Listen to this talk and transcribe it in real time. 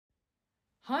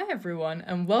Hi everyone,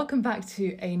 and welcome back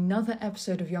to another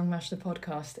episode of Young Mash the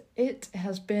podcast. It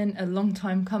has been a long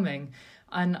time coming,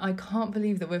 and I can't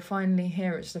believe that we're finally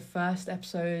here. It's the first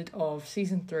episode of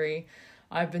season 3.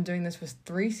 I've been doing this for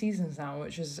 3 seasons now,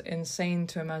 which is insane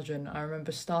to imagine. I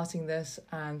remember starting this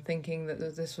and thinking that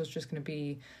this was just going to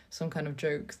be some kind of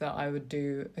joke that I would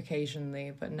do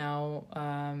occasionally, but now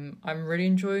I'm really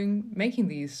enjoying making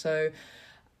these. So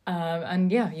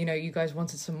and yeah, you guys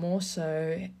wanted some more,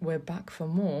 so we're back for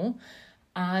more.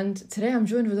 And today I'm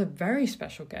joined with a very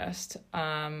special guest,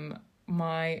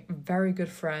 my very good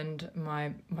friend,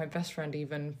 my best friend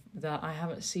even, that I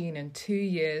haven't seen in 2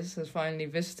 years, has finally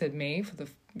visited me for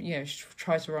she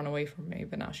tried to run away from me,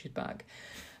 but now she's back.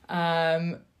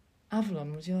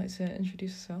 Avalon, would you like to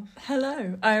introduce yourself?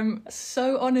 Hello, I'm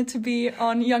so honoured to be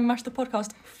on Young Mash the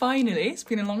podcast. Finally, it's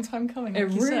been a long time coming. It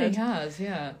really has,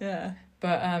 yeah. Yeah.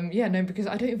 But because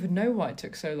I don't even know why it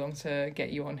took so long to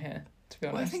get you on here, to be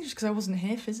honest. Well, I think just because I wasn't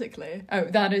here physically. Oh,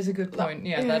 that is a good point.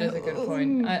 Yeah, that is a good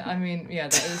point. I mean,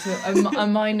 that is a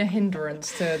minor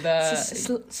hindrance to the... It's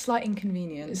a slight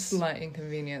inconvenience. Slight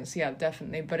inconvenience, yeah,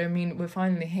 definitely. But I mean, we're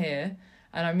finally here.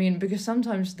 And I mean, because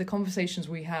sometimes the conversations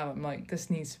we have, I'm like, this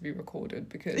needs to be recorded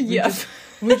because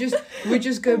we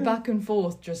just go back and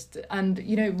forth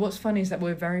and what's funny is that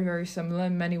we're very, very similar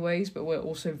in many ways, but we're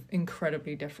also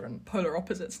incredibly different. Polar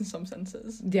opposites in some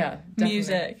senses. Yeah, definitely.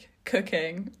 Music,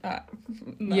 cooking.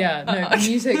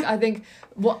 Music. I think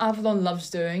what Avalon loves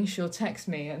doing, she'll text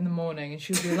me in the morning and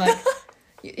she'll be like,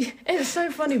 it's so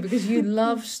funny because you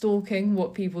love stalking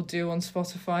what people do on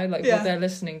Spotify, what they're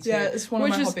listening to. Yeah, it's one of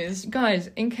my hobbies. Guys,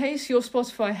 in case your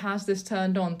Spotify has this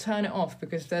turned on, turn it off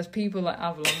because there's people like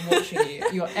Avalon watching you.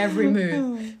 Your every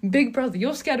move. Big Brother.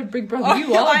 You're scared of Big Brother.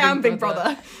 I am Big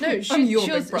Brother. No, I'm your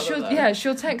Big Brother.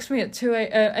 She'll text me at 2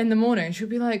 in the morning and she'll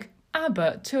be like,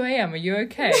 Abba, 2 a.m, are you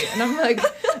okay? And I'm like,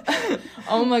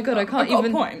 oh my god, I can't I've got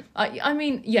even... a point. I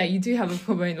mean, yeah, you do have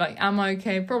a point. Like, am I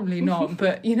okay? Probably not.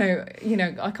 But,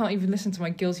 I can't even listen to my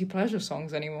guilty pleasure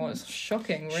songs anymore. It's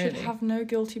shocking, really. Should have no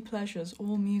guilty pleasures.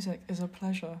 All music is a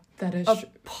pleasure. That is...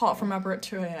 Apart from Abba at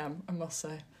 2 a.m, I must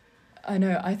say. I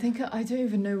know. I think I don't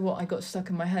even know what I got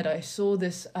stuck in my head. I saw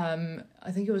this,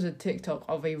 I think it was a TikTok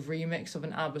of a remix of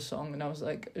an ABBA song, and I was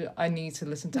like, I need to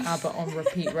listen to ABBA on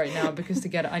repeat right now because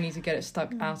I need to get it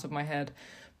stuck out of my head.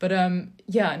 But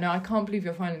I can't believe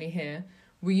you're finally here.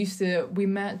 We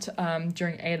met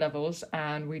during A-levels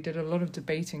and we did a lot of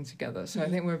debating together. So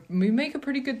I think we make a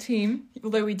pretty good team.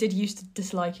 Although we did used to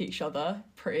dislike each other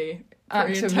pretty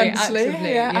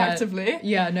actively. Actively.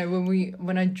 Yeah, no,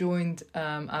 when I joined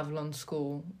Avalon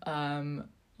School,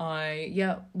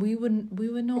 we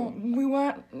were not. We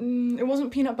weren't. It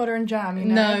wasn't peanut butter and jam.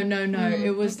 No.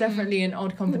 It was definitely an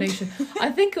odd combination.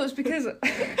 I think it was because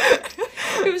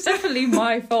it was definitely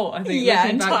my fault. I think. Yeah,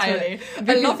 entirely.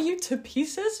 I love you to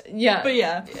pieces. Yeah, but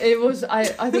yeah, it was.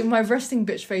 I think my resting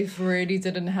bitch face really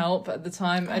didn't help at the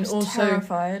time, I was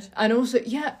terrified. And also,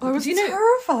 yeah, I was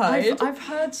terrified. I've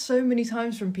heard so many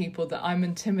times from people that I'm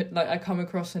I come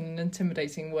across in an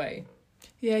intimidating way.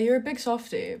 Yeah, you're a big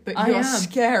softie, but you're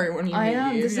scary when you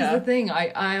meet you. This is the thing.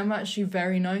 I am actually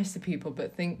very nice to people,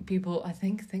 but people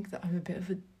think that I'm a bit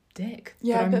of a dick.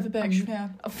 Yeah, a bit of a bitch, yeah.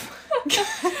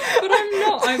 But I'm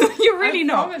not. You're really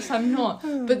not. I promise I'm not.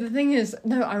 But the thing is,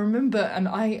 no, I remember, and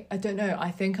I don't know,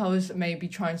 I think I was maybe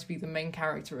trying to be the main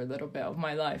character a little bit of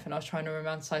my life, and I was trying to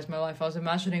romanticize my life. I was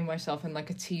imagining myself in like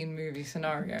a teen movie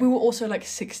scenario. We were also like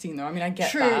 16 though. I mean, I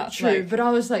get that. True. But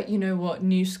I was like, you know what?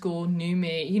 New school, new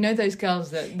me. You know those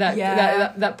girls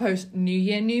that post new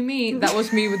year, new me. That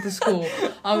was me with the school.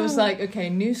 I was like, okay,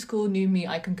 new school, new me.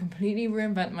 I can completely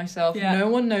reinvent myself. Yeah. No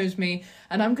one knows me,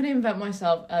 and I'm gonna invent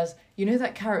myself as, you know,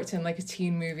 that character in like a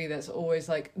teen movie that's always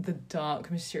like the dark,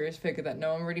 mysterious figure that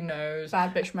no one really knows.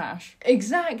 Bad bitch mash.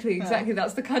 Exactly.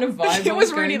 That's the kind of vibe. It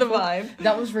was really the vibe.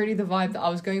 That was really the vibe that I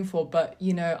was going for. But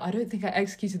I don't think I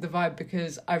executed the vibe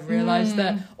because I realised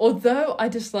that although I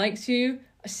disliked you,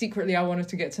 secretly I wanted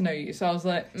to get to know you. So I was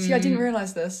like, See, I didn't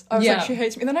realise this. I was like, she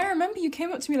hates me. And then I remember you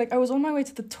came up to me, like I was on my way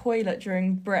to the toilet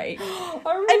during break.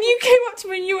 And you came up to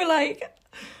me and you were like,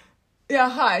 yeah,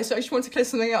 hi, so I just want to clear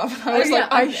something up. And I was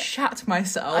I shat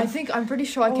myself. I'm pretty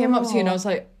sure I came up to you and I was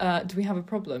like, do we have a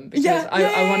problem? Because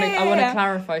I want to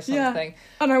clarify something. Yeah.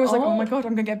 And I was like, oh my god,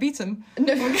 I'm going to get beaten.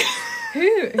 No.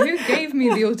 Who gave me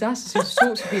the audacity to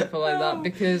talk to people like that?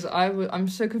 Because I'm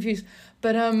so confused.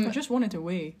 But I just wanted to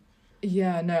wee.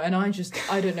 Yeah, no, and I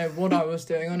don't know what I was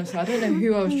doing, honestly. I don't know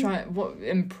who I was trying,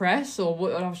 impress or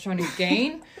what I was trying to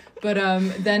gain. But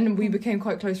then we became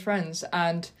quite close friends,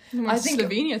 and I think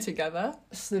Slovenia together.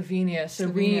 Slovenia. So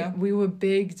we were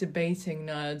big debating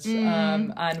nerds,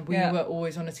 and we were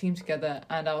always on a team together.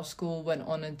 And our school went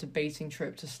on a debating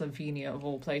trip to Slovenia, of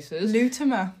all places.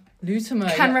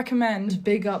 Lutimer, can recommend.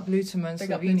 Big up Lutimer and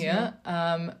Slovenia.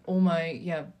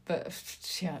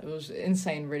 It was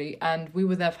insane, really. And we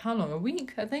were there for how long? A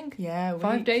week, I think. Yeah,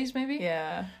 5 days maybe.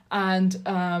 Yeah. And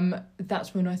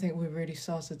that's when I think we really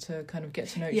started to kind of get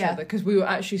to know each other, because we were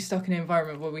actually stuck in an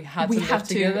environment where we had to live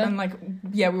together, and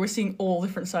we were seeing all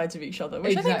different sides of each other,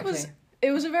 which I think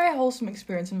was a very wholesome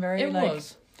experience and very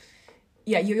was.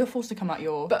 Yeah, you're forced to come out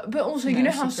your... But also, you know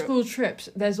how school trips,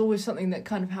 there's always something that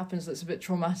kind of happens that's a bit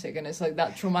traumatic, and it's like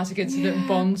that traumatic incident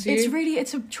bonds you.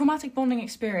 It's a traumatic bonding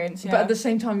experience, But at the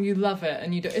same time, you love it,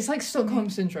 and you do... It's like Stockholm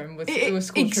Syndrome with school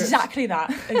trips. Exactly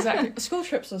that. Exactly. School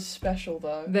trips are special,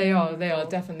 though. They are,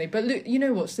 definitely. But look, you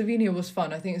know what? Slovenia was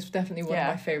fun. I think it's definitely one of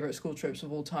my favourite school trips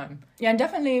of all time. Yeah, and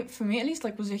definitely, for me at least,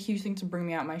 was a huge thing to bring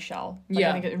me out of my shell.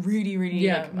 I think it really, really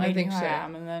made me who I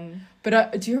am, and then...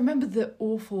 But do you remember the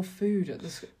awful food at the...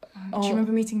 Do you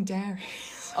remember meeting dairy?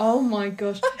 Oh my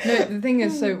gosh. No, the thing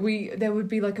is, so there would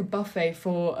be like a buffet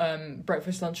for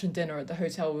breakfast, lunch and dinner at the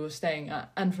hotel we were staying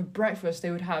at. And for breakfast,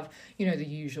 they would have, the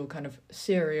usual kind of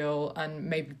cereal and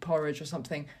maybe porridge or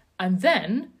something. And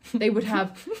then they would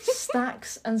have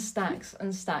stacks and stacks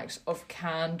and stacks of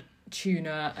canned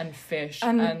tuna and fish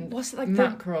and what's it like,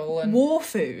 mackerel and war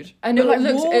food. And it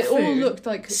all looked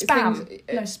like spam.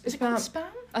 Spam.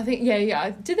 I think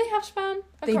Did they have spam?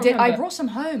 They did. I brought some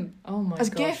home. Oh my gosh. As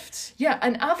gifts. Yeah,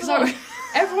 and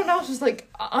everyone else was like,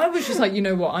 I was just like, you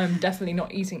know what, I'm definitely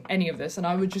not eating any of this, and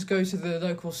I would just go to the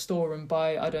local store and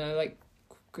buy, I don't know, like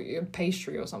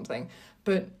pastry or something.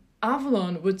 But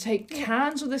Avalon would take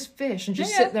cans of this fish and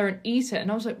just sit there and eat it,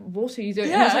 and I was like, what are you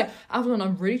doing? And I was like, Avalon,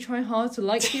 I'm really trying hard to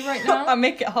like you right now. I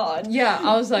make it hard. Yeah,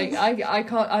 I was like, I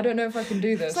can't, I don't know if I can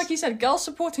do this. It's like you said, girls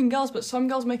supporting girls, but some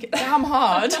girls make it damn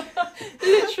hard.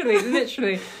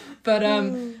 literally. But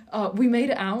we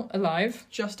made it out alive.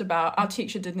 Just about. Our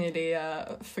teacher did nearly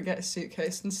forget his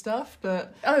suitcase and stuff,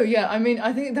 but... Oh, yeah, I mean,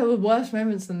 I think there were worse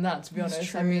moments than that, to be honest.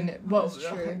 True. I mean,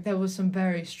 there was some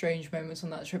very strange moments on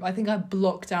that trip. I think I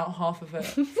blocked out half of it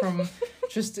from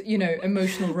just,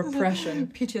 emotional repression.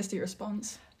 PTSD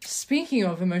response. Speaking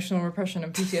of emotional repression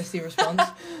and PTSD response,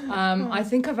 I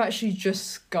think I've actually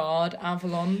just scarred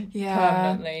Avalon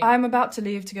permanently. I'm about to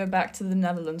leave to go back to the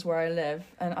Netherlands where I live,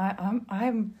 and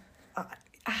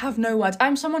I have no words.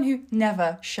 I'm someone who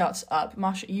never shuts up.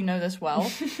 Marsha, you know this well.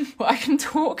 Well, I can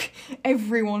talk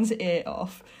everyone's ear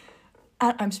off.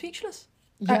 And I'm speechless.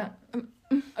 Yeah.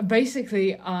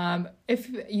 Basically, if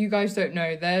you guys don't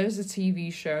know, there's a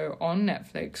TV show on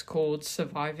Netflix called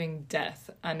Surviving Death.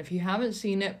 And if you haven't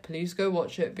seen it, please go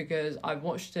watch it, because I've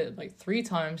watched it like 3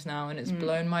 times now and it's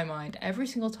blown my mind every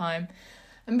single time.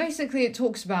 And basically it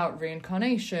talks about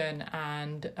reincarnation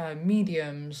and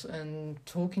mediums and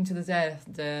talking to the dead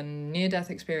and near-death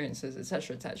experiences,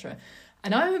 etc., etc.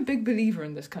 And I'm a big believer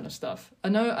in this kind of stuff. I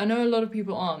know a lot of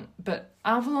people aren't, but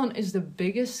Avalon is the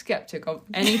biggest skeptic of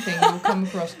anything you'll come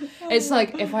across. It's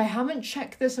like, if I haven't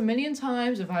checked this a million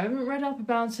times, if I haven't read up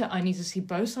about it, I need to see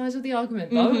both sides of the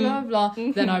argument, blah, blah, blah,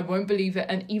 then I won't believe it.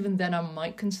 And even then I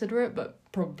might consider it, but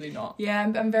probably not. Yeah,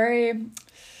 I'm very...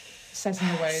 Set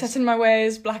in my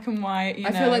ways, black and white,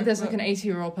 I feel like there's like an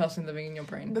 80-year-old person living in your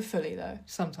brain. But fully, though.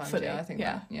 Sometimes, fully. I think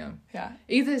that. Yeah.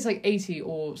 Either it's like 80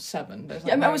 or 7. There's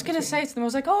like I was going to say to them, I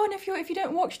was like, and if you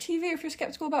don't watch TV, if you're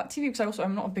skeptical about TV, because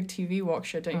I'm not a big TV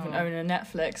watcher, don't even own a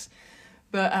Netflix.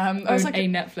 But I was like... a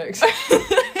Netflix.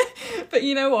 But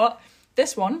you know what?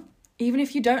 This one, even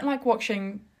if you don't like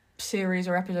watching series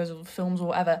or episodes of films or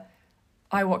whatever,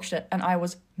 I watched it and I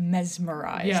was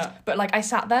mesmerised. Yeah. But I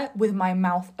sat there with my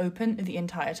mouth open the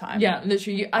entire time. Yeah,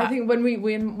 literally. I think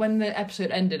when the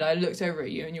episode ended, I looked over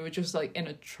at you and you were just like in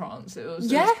a trance. It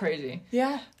was crazy.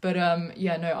 Yeah. But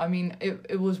I mean,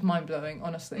 it was mind blowing,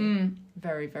 honestly.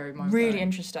 Very, very mind blowing. Really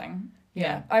interesting.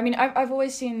 Yeah. I mean, I've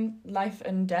always seen life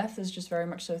and death as just very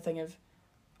much so a thing of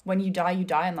when you die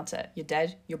and that's it. You're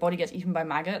dead. Your body gets eaten by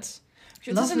maggots.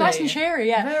 It's nice and cheery,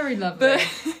 yeah. Very lovely.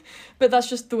 But that's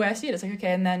just the way I see it. It's like,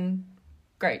 okay, and then,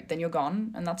 great, then you're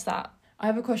gone, and that's that. I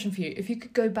have a question for you. If you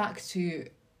could go back to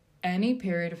any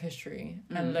period of history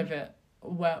and live it,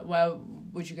 where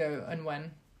would you go and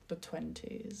when? The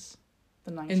 20s.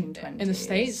 The 1920s. In the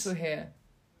States or here?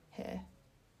 Here.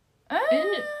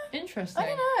 Interesting. I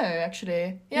don't know,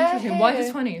 actually. Yeah, interesting. Why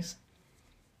the 20s?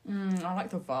 I like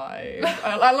the vibe.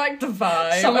 I like the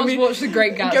vibe. Someone's watched The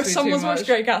Great Gatsby Someone's watched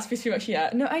Great Gatsby too much, yeah.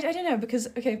 No, I don't know, because,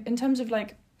 okay, in terms of,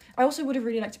 like, I also would have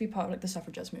really liked to be part of, like, the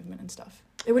suffragettes movement and stuff.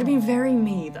 It would have been very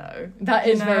me, though. That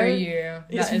is very you.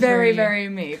 It's very, very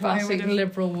me. Classic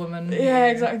liberal woman. Yeah,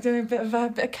 exactly. Doing a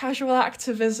bit of casual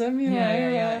activism, you know.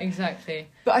 Yeah, exactly.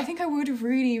 But I think I would have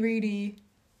really, really,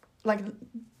 like,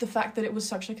 the fact that it was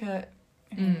such, like, a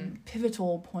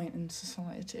pivotal point in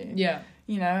society. Yeah.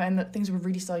 You know, and that things were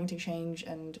really starting to change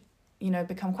and, you know,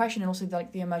 become questioned. And also,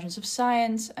 like, the emergence of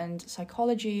science and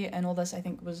psychology and all this, I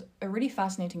think, was a really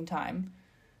fascinating time.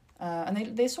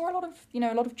 And they saw a lot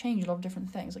of change, a lot of different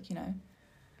things, like, you know.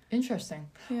 Interesting.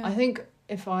 Yeah. I think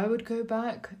if I would go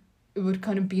back, it would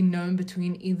kind of be known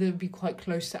between either be quite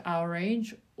close to our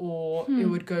age or it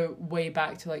would go way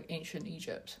back to, like, ancient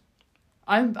Egypt.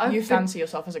 You fancy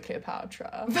yourself as a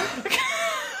Cleopatra.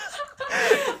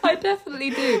 I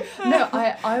definitely do. No,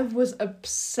 I was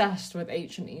obsessed with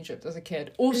ancient Egypt as a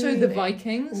kid. Also, really? The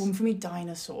Vikings. For me,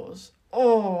 dinosaurs.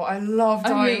 Oh, I love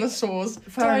dinosaurs.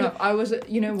 Fair enough. I was,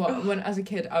 you know what, when as a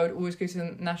kid, I would always go to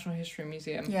the National History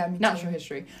Museum. Yeah, me too. Natural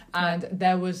History. And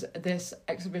there was this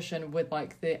exhibition with,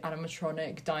 like, the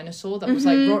animatronic dinosaur that was,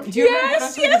 like... Do you remember what I'm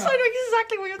talking about? I know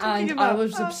exactly what you're talking about. I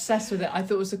was obsessed with it. I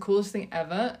thought it was the coolest thing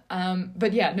ever.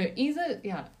 But yeah, no,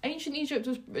 ancient Egypt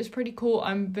is pretty cool.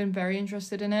 I've been very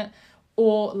interested in it.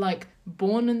 Or, like,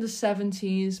 born in the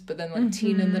 70s, but then, like,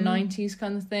 teen in the 90s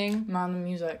kind of thing. Man, the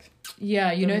music.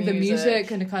 Yeah, the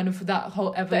music and kind of that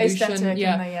whole evolution.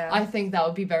 Yeah, I think that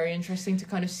would be very interesting to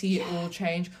kind of see it all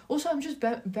change. Also, I'm just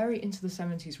very into the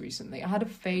 70s recently. I had a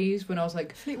phase when I was,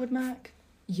 like... Fleetwood Mac.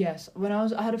 Yes.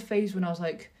 I had a phase when I was,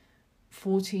 like,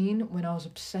 14, when I was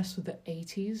obsessed with the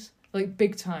 80s. Like,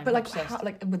 big time. But, like,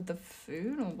 like with the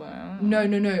food or what? No.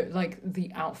 Like,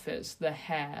 the outfits, the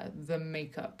hair, the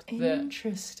makeup.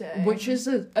 Interesting. Which is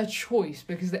a choice,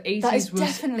 because the 80s that is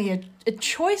definitely a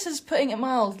choice, is putting it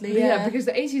mildly. Yeah, because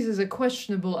the 80s is a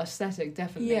questionable aesthetic,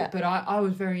 definitely. Yeah. But I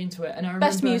was very into it. And I remember...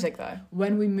 Best music, though.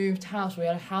 When we moved house, we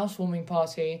had a housewarming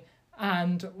party...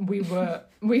 And we were,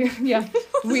 this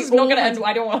is not going to end well.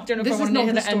 I don't know if I want to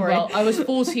hear the story. Well. I was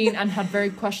 14 and had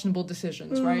very questionable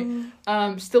decisions,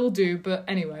 right? Still do, but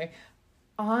anyway.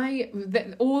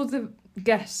 All the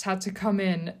guests had to come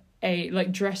in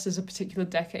dressed as a particular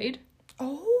decade.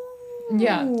 Oh.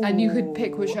 Yeah, and you could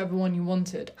pick whichever one you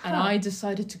wanted. And I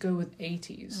decided to go with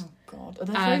 80s. Oh,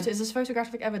 God. Is this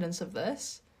photographic evidence of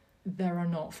this? There are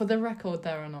not. For the record,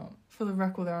 there are not. For the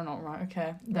record, there are not, right?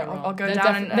 Okay. I'll go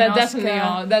down and ask...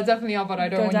 There definitely are, but I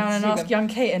don't want to see them. Go down and ask young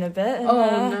Kate in a bit. And,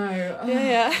 no.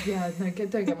 Yeah. Yeah, no,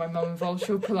 don't get my mum involved.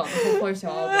 She'll pull out the whole photo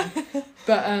album.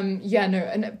 But,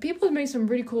 and people have made some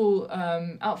really cool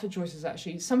outfit choices,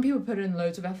 actually. Some people put in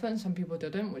loads of effort and some people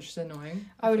didn't, which is annoying.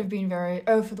 I would have been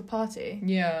for the party?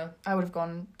 Yeah. I would have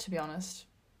gone, to be honest...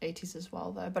 80s as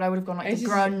well, though, but I would have gone like the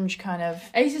grunge kind of...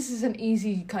 80s is an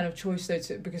easy kind of choice, though,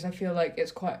 because I feel like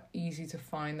it's quite easy to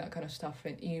find that kind of stuff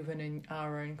even in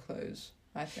our own clothes,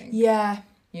 I think. Yeah.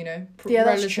 You know?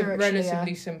 That's true, actually,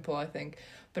 relatively simple, I think.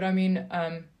 But I mean,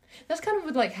 that's kind of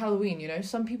with, like, Halloween, you know?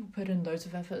 Some people put in loads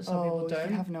of effort, some people don't.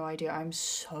 You have no idea. I'm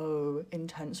so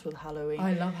intense with Halloween.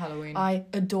 I love Halloween. I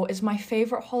adore... It's my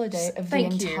favourite holiday of the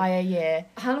entire year.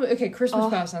 Halloween... Okay, Christmas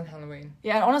first and Halloween.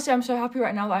 Yeah, and honestly, I'm so happy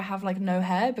right now that I have, like, no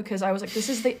hair, because I was like, this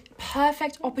is the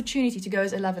perfect opportunity to go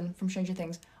as Eleven from Stranger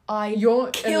Things.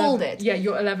 Killed it. Yeah,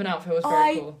 your 11 outfit was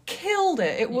very cool. I killed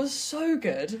it. It was so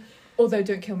good. Although,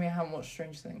 don't kill me, I haven't watched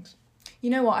Stranger Things. You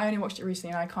know what? I only watched it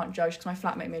recently and I can't judge because my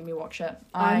flatmate made me watch it.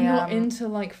 I'm not into,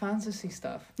 like, fantasy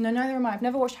stuff. No, neither am I. I've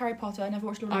never watched Harry Potter. I've never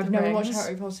watched Lord of the Rings. I've never watched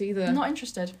Harry Potter either. I'm not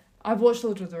interested. I've watched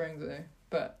Lord of the Rings, though,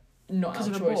 but not because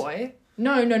of choice. a boy?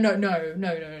 No.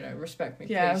 Respect me,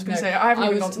 please. Yeah, I was going to say, I haven't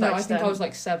even gone to that extent. I think I was,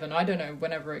 like, 7. I don't know,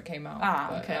 whenever it came out.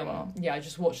 But, okay, well. Yeah, I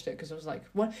just watched it because I was like,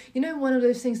 what? You know, one of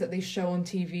those things that they show on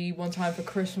TV one time for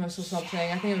Christmas or something?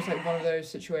 I think it was, like, one of those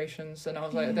situations, and I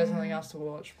was like, there's nothing else to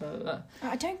watch, but...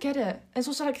 I don't get it. It's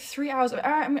also, like, 3 hours...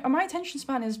 I mean, my attention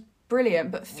span is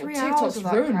brilliant, but 3 hours of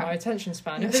that ruined my attention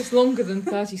span. If it's longer than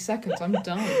 30 seconds, I'm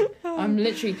done. I'm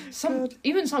literally... Some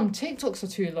TikToks are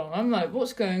too long. I'm like,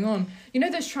 what's going on? You know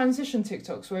those transition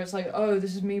TikToks where it's like, oh,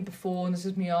 this is me before and this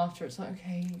is me after. It's like,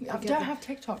 okay... I don't have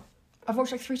TikTok. I've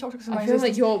watched like 3 TikToks in my I feel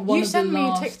like you're one you of the send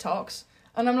last... me TikToks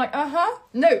and I'm like,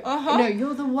 No,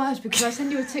 you're the worst because I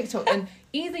send you a TikTok and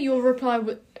either you'll reply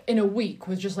in a week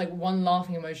with just like one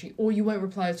laughing emoji or you won't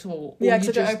reply at all. Yeah,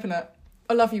 because I don't open it.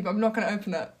 I love you, but I'm not going to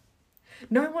open it.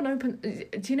 No one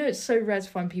do you know it's so rare to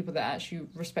find people that actually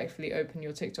respectfully open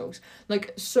your TikToks?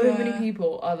 Like, so many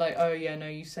people are like, oh yeah, no,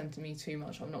 you sent me too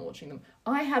much, I'm not watching them.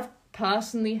 I have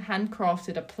personally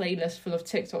handcrafted a playlist full of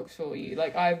TikToks for you.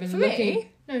 Like, I've been looking...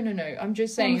 Me? No. I'm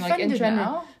just saying, like, in general.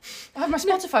 Now. I have my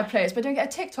Spotify playlist, but I don't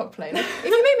get a TikTok playlist. If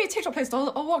you make me a TikTok playlist,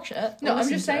 I'll watch it. No, I'm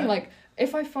just saying, like,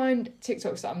 if I find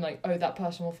TikToks that I'm like, oh, that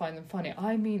person will find them funny.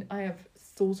 I mean, I have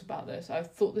thought about this.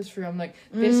 I've thought this through. I'm like,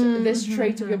 this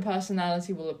trait of your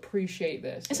personality will appreciate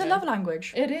this. It's a love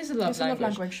language. It is a love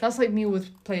language. That's like me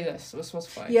with playlists with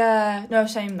Spotify. Yeah, no,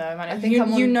 same though, man. I think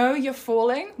you know you're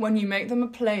falling when you make them a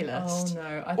playlist.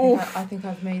 Oh no, I think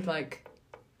I've made like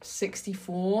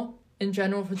 64 in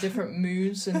general for different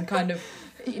moods and kind of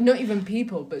not even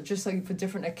people, but just like for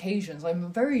different occasions, like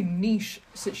very niche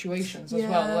situations as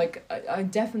well. Like I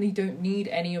definitely don't need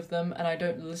any of them, and I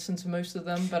don't listen to most of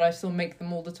them, but I still make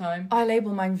them all the time. I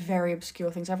label mine very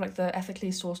obscure things. I have like the ethically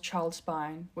sourced child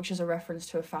spine, which is a reference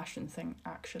to a fashion thing,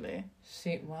 actually.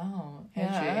 See, wow,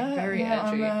 edgy, very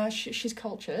edgy. She's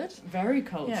cultured, very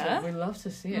cultured. Yeah. We love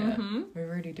to see it. We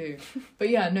really do. But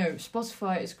yeah, no,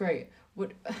 Spotify is great.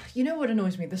 You know what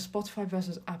annoys me? The Spotify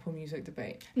versus Apple Music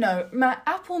debate. No,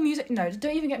 Apple Music. No,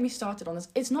 don't even get me started on this.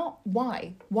 It's not.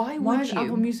 Why is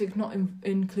Apple Music not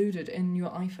included in your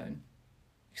iPhone?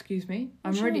 Excuse me.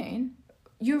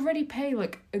 You already pay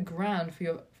like $1,000 for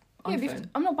your iPhone.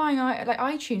 I'm not buying like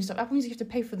iTunes stuff. Apple Music, you have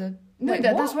to pay for the. No,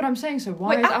 that's what I'm saying. So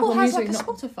why is Apple has Music like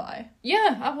a Spotify?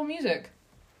 Yeah, Apple Music.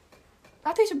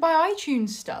 I thought you buy iTunes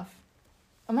stuff.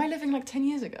 Am I living like 10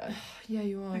 years ago? Yeah,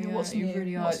 you are. Okay, yeah, what's you new?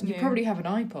 really are. What's You new? probably have an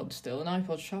iPod still, an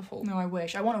iPod Shuffle. No, I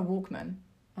wish. I want a Walkman.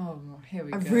 Oh, here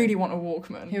we go. I really want a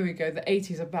Walkman. Here we go. The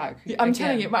 80s are back. Yeah, I'm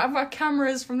telling you, I've got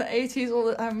cameras from the 80s. All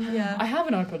the yeah. I have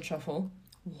an iPod Shuffle.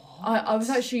 What? I was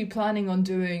actually planning on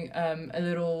doing a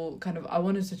little kind of. I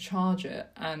wanted to charge it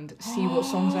and see what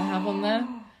songs I have on there.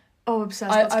 Oh,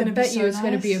 obsessed. That's I gonna bet be so you it's nice.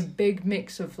 going to be a big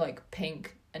mix of like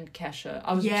Pink and Kesha.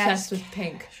 I was obsessed with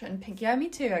Pink. Kesha and Pink. Yeah, me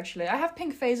too. Actually, I have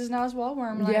Pink phases now as well, where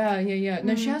I'm like, yeah.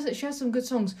 No, she has some good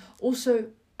songs. Also,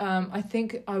 I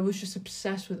think I was just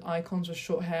obsessed with icons with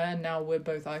short hair, and now we're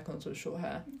both icons with short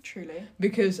hair. Truly.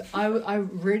 Because I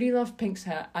really love Pink's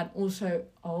hair, and also,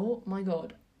 oh my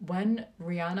god, when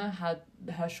Rihanna had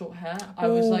her short hair, I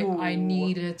was like, I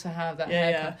needed to have that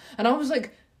haircut. And I was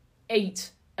like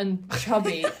 8 and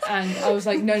chubby, and I was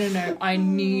like, no, I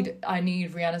need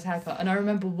Rihanna's haircut. And I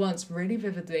remember once really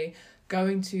vividly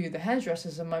going to the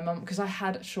hairdressers, and my mum, because I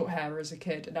had short hair as a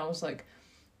kid, and I was like,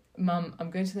 Mum, I'm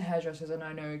going to the hairdressers and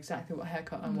I know exactly what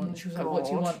haircut I want. And she was like, what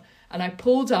do you want? And I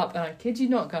pulled up, and I kid you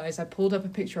not, guys, I pulled up a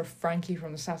picture of Frankie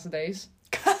from the Saturdays.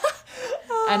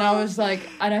 And I was like,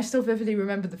 and I still vividly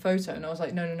remember the photo, and I was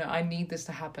like, no, I need this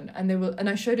to happen. And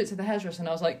I showed it to the hairdresser, and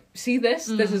I was like, see this?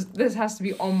 This has to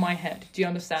be on my head. Do you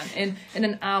understand? In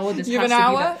an hour, this has to be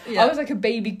that. Yeah. I was like a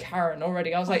baby Karen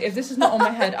already. I was like, if this is not on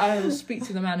my head, I will speak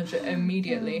to the manager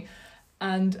immediately.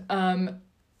 And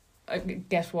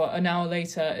guess what? An hour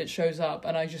later, it shows up,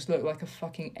 and I just look like a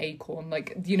fucking acorn.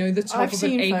 Like, you know, the top of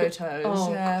an acorn. I've seen photos.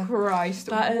 Oh Christ!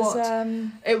 That what?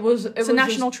 It's a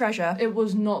national treasure. It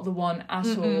was not the one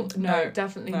at all. No,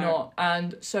 definitely no. not.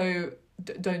 And so,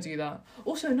 don't do that.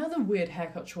 Also, another weird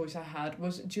haircut choice I had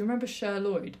was, do you remember Cher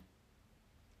Lloyd?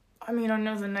 I mean, I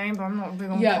know the name, but I'm not big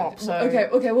on pop, so...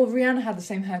 Okay, well, Rihanna had the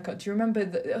same haircut. Do you remember,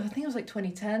 I think it was like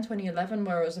 2010, 2011,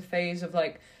 where it was a phase of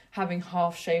like having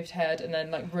half-shaved head and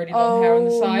then like really long hair on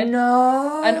the side.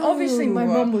 No! And obviously my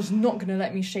mum was not going to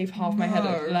let me shave half my head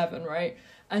at 11, right?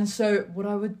 And so what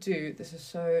I would do, this is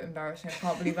so embarrassing, I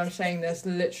can't believe I'm saying this,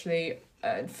 literally,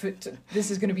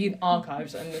 this is going to be in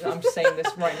archives, and I'm saying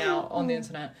this right now on the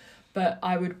internet. But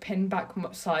I would pin back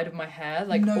side of my hair,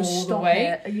 like, all the way.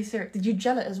 It. Are you serious? Did you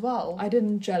gel it as well? I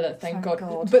didn't gel it, thank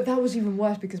God. But that was even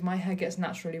worse because my hair gets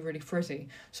naturally really frizzy.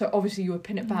 So obviously you would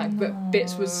pin it back, but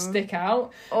bits would stick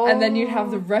out. And then you'd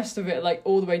have the rest of it, like,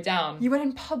 all the way down. You went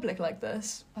in public like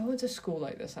this? I went to school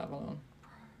like this, Avalon.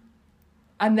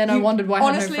 And then I wondered why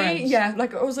I had no friends. Yeah,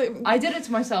 like, I was like... I did it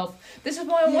to myself. This is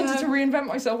why I wanted to reinvent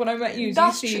myself when I met you.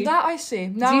 That I see.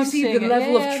 Now do you see the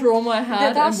level of trauma I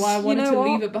had and why I wanted to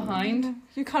leave it behind?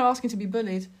 You're kind of asking to be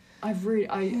bullied.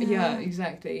 Yeah,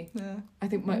 exactly. Yeah. I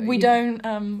think we don't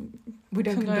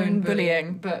condone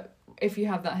bullying. But if you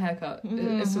have that haircut,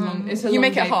 it's a long day. You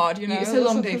make it hard, you know. It's a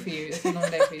long day for you. It's a long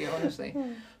day for you, honestly.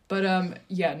 But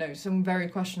some very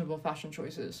questionable fashion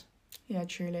choices. Yeah,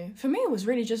 truly. For me, it was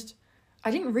really just... I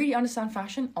didn't really understand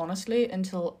fashion, honestly,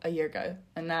 until a year ago.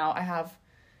 And now I have,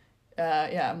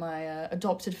 my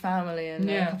adopted family, and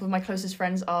a couple of my closest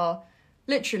friends are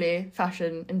literally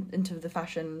into the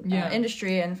fashion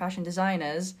industry and fashion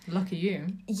designers. Lucky you.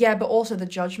 Yeah, but also the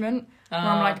judgment. Where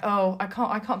I'm like, oh,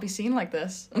 I can't be seen like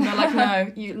this. And they're like,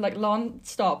 no, you, like, Lon,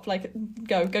 stop, like,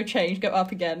 go change, go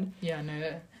up again. Yeah,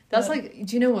 no. That's like,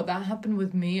 do you know what? That happened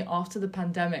with me after the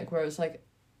pandemic, where it was like,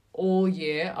 all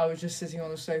year I was just sitting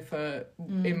on the sofa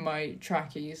in my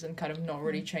trackies and kind of not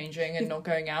really changing and not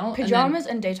going out. Pajamas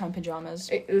and daytime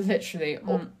pajamas. Literally,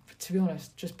 to be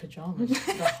honest, just pajamas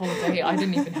the whole day. I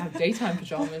didn't even have daytime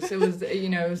pajamas. It was, you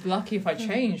know, it was lucky if I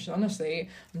changed, honestly.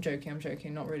 I'm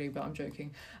joking, not really, but I'm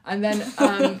joking. And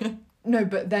then, no,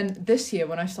 but then this year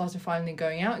when I started finally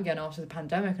going out again after the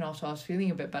pandemic and after I was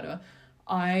feeling a bit better,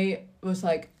 I was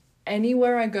like,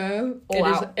 anywhere I go,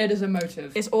 it is a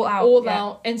motive. It's all out. All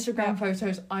out. Instagram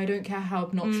photos. I don't care how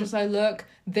obnoxious I look.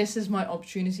 This is my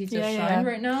opportunity to shine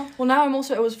right now. Well, now I'm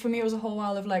also, for me, it was a whole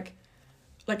while of like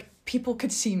people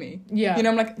could see me. Yeah. You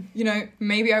know, I'm like, you know,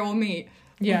 maybe I will meet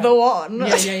the one.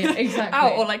 Yeah, exactly.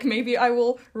 Out, or like maybe I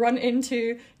will run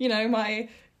into, you know, my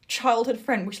childhood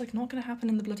friend, which like not going to happen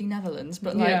in the bloody Netherlands,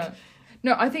 but like. Yeah.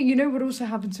 No, I think, you know what also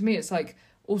happened to me? It's like,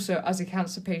 also, as a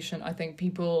cancer patient, I think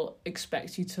people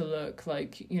expect you to look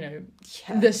like, you know,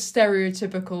 the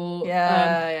stereotypical,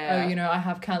 oh, you know, I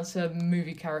have cancer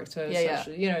movie character,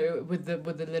 you know, with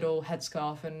the little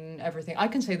headscarf and everything. I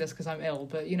can say this because I'm ill,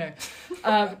 but, you know,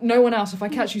 no one else, if I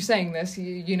catch you saying this,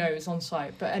 you know, it's on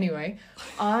site. But anyway,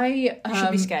 you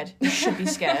should be scared. You should be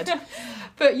scared.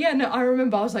 But yeah, no, I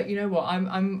remember I was like, you know what,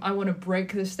 I want to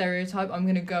break the stereotype. I'm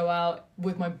going to go out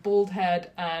with my bald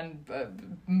head and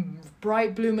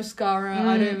bright blue mascara.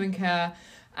 I don't even care.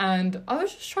 And I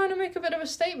was just trying to make a bit of a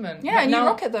statement. Yeah, and you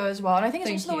rock it though as well. And I think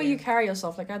it's also the way you carry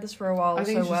yourself. Like I had this for a while. I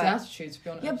think it's just attitude, to be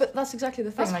honest. Yeah, but that's exactly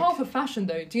the thing. That's half of fashion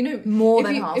though. Do you know? More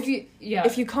than half.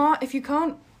 If you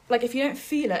can't, like if you don't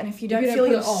feel it and if you don't feel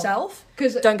yourself,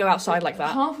 don't go outside like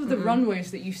that. Half of the runways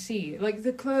that you see, like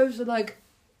the clothes are like,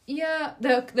 yeah,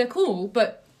 they're cool,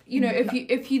 but you know,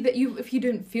 if you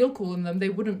didn't feel cool in them, they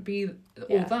wouldn't be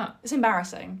all that. It's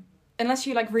embarrassing unless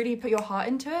you like really put your heart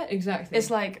into it. Exactly.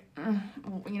 It's like,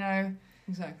 you know.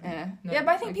 Exactly. Yeah. No, but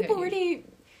I think people really,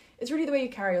 it's really the way you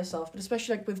carry yourself. But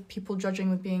especially like with people judging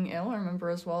with being ill, I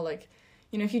remember as well. Like,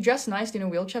 you know, if you dress nicely in a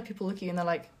wheelchair, people look at you and they're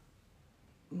like,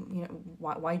 you know,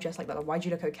 why you dress like that? Or why do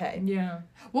you look okay? Yeah.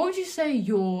 What would you say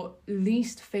your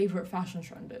least favourite fashion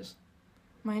trend is?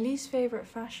 My least favourite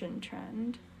fashion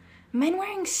trend? Men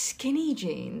wearing skinny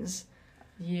jeans.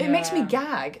 Yeah. It makes me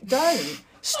gag. Don't.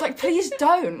 Like, please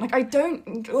don't. Like, I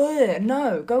don't.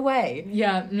 No, go away.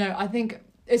 Yeah, no, I think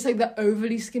it's like the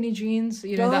overly skinny jeans,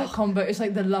 you know, that combo. It's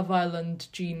like the Love Island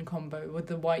jean combo with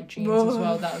the white jeans as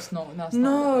well. That's not.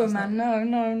 No.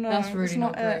 That's really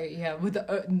not great. Yeah, with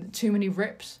the too many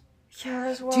rips. Yeah,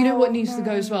 as well. Do you know what needs to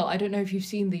go as well? I don't know if you've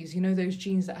seen these. You know those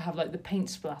jeans that have like the paint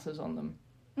splatters on them.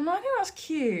 No, I think that's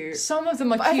cute. Some of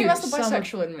them are cute. I think that's the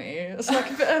bisexual in me. It's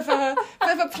like a bit of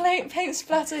a paint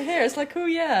splatter here. It's like, oh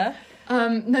yeah.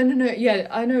 No. Yeah,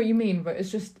 I know what you mean, but it's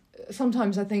just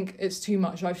sometimes I think it's too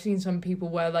much. I've seen some people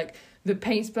wear like the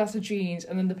paint splatter jeans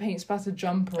and then the paint splatter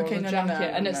jumper or the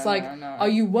jacket, and it's like, are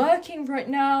you working right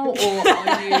now, or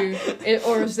are you,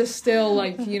 or is this still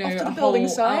like, you know, a whole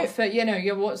outfit? You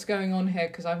know, what's going on here?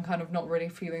 Because I'm kind of not really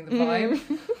feeling the vibe.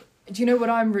 Do you know what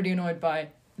I'm really annoyed by?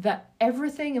 That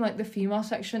everything in like the female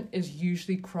section is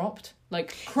usually cropped,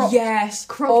 like cropped t-shirts,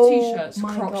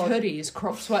 cropped hoodies,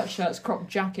 cropped sweatshirts, cropped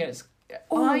jackets.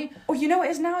 Or you know what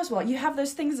it is now as well? You have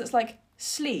those things that's like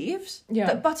sleeves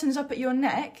that buttons up at your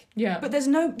neck. Yeah. But there's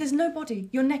no body.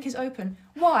 Your neck is open.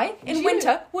 Why? In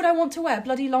winter would I want to wear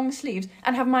bloody long sleeves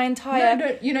and have my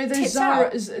entire you know those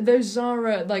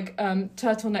Zara like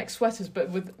turtleneck sweaters, but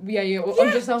with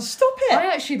I'm just stop it.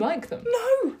 I actually like them.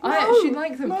 I actually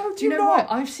like them. No, do you know what?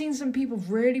 I've seen some people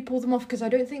really pull them off because I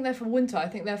don't think they're for winter. I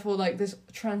think they're for like this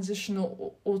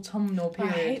transitional autumnal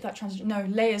period. I hate that transition. No,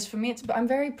 layers for me. But I'm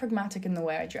very pragmatic in the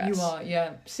way I dress. You are,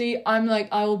 yeah. See, I'm like,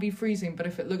 I will be freezing, but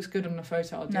if it looks good on a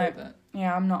photo, I'll deal with it.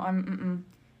 Yeah, I'm not.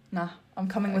 Nah, I'm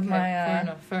coming with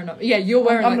my. Fair enough. Yeah, you're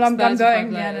wearing. I'm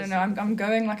going. Yeah, no. I'm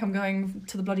going like I'm going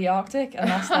to the bloody Arctic, and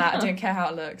that's that. I don't care how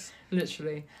it looks.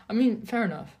 Literally. I mean, fair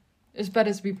enough. It's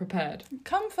better to be prepared.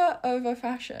 Comfort over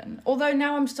fashion. Although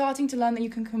now I'm starting to learn that you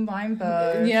can combine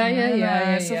both. Yeah.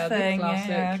 It's a thing.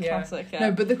 Classic. Yeah.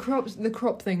 No, but the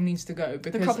crop thing needs to go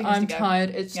because I'm tired.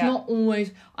 It's not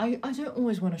always. I don't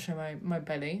always want to show my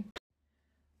belly.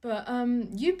 But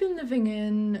you've been living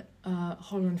in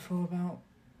Holland for about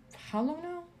how long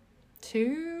now?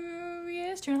 2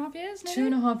 years, 2.5 years. Maybe?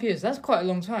 2.5 years. That's quite a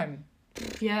long time.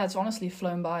 Yeah, it's honestly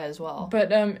flown by as well.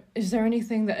 But is there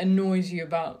anything that annoys you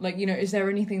about, like, you know, is there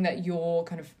anything that you're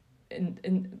kind of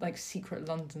in like secret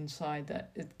London side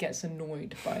that it gets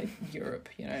annoyed by Europe,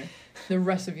 you know, the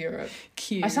rest of Europe?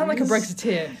 Cues. I sound like a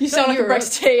Brexiteer. You sound like a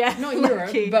Brexiteer, yeah. Not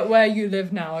Europe, but where you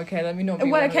live now. Okay, let me not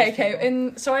be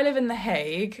okay. So I live in The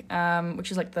Hague,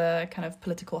 which is like the kind of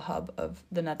political hub of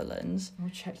the Netherlands. I'll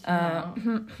check you out.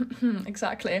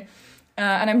 Exactly.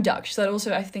 And I'm Dutch, so that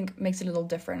also, I think, makes it a little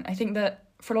different. I think that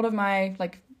for a lot of my,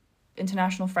 like,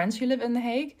 international friends who live in The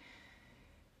Hague,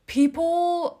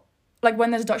 people, like,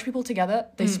 when there's Dutch people together,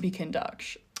 they speak in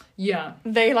Dutch. Yeah.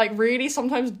 They, like, really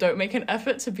sometimes don't make an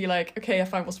effort to be like, okay,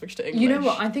 fine, we'll switch to English. You know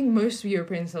what? I think most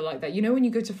Europeans are like that. You know when you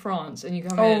go to France and you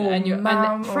come in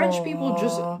and French people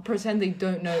just pretend they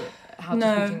don't know how to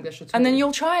speak English at all. And then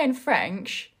you'll try in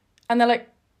French and they're like,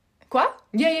 quoi?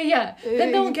 Yeah.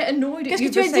 Then they'll get annoyed at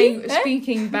you for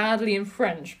speaking badly in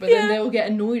French, but then they'll get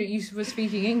annoyed at you for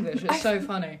speaking English. It's so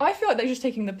funny. I feel like they're just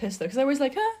taking the piss, though, because they're always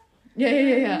like, huh?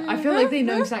 Yeah. I feel like they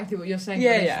know exactly what you're saying, but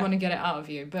they just want to get it out of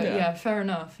you. But yeah, fair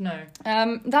enough, no.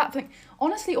 That thing.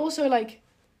 Honestly, also, like,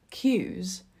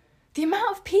 cues. The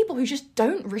amount of people who just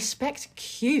don't respect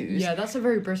cues. Yeah, that's a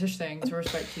very British thing, to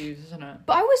respect cues, isn't it?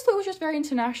 But I always thought it was just very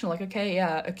international. Like, okay,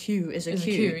 yeah, a queue is a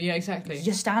queue. Yeah, exactly.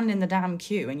 You stand in the damn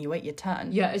queue and you wait your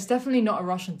turn. Yeah, it's definitely not a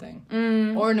Russian thing.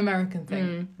 Or an American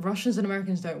thing. Russians and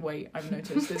Americans don't wait, I've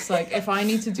noticed. It's like, if I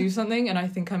need to do something and I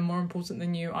think I'm more important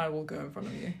than you, I will go in front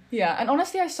of you. Yeah, and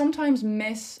honestly, I sometimes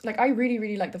miss... Like, I really,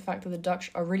 really like the fact that the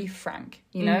Dutch are really frank,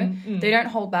 you know? They don't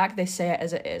hold back, they say it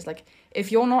as it is. Like,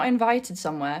 if you're not invited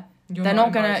somewhere... You're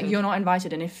not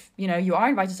invited, and if, you know, you are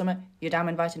invited somewhere, you're damn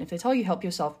invited. And if they tell you help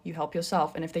yourself, you help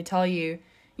yourself. And if they tell you,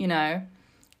 you know,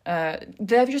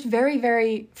 they're just very,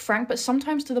 very frank, but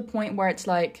sometimes to the point where it's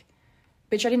like,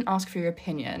 bitch, I didn't ask for your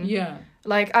opinion. Yeah.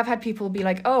 Like, I've had people be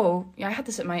like, oh, yeah, I had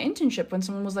this at my internship when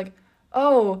someone was like,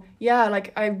 oh, yeah,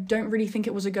 like, I don't really think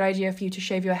it was a good idea for you to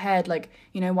shave your head. Like,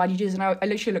 you know, why did you do this? And I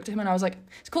literally looked at him and I was like,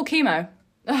 it's called chemo.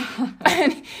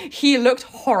 And he looked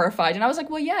horrified, and I was like,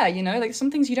 well, yeah, you know, like,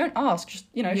 some things you don't ask, just,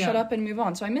 you know, shut up and move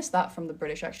on. So I miss that from the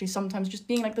British, actually, sometimes, just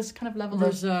being like this kind of level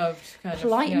reserved of kind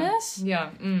politeness.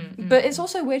 But it's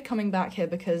also weird coming back here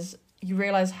because you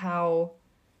realize how,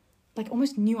 like,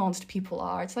 almost nuanced people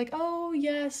are. It's like, oh,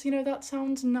 yes, you know, that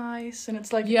sounds nice. And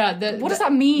it's like, what does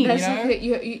that mean? You know? Like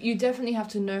you definitely have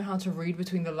to know how to read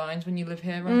between the lines when you live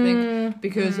here, I think.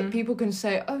 Because people can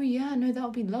say, oh, yeah, no, that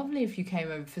would be lovely if you came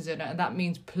over for dinner. And that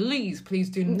means, please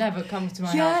do never come to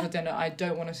my house for dinner. I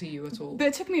don't want to see you at all. But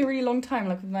it took me a really long time,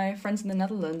 like, with my friends in the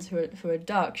Netherlands who are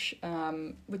Dutch,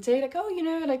 would say, like, oh, you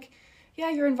know, like, yeah,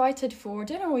 you're invited for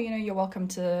dinner, or, you know, you're welcome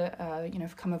to, you know,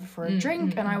 come over for a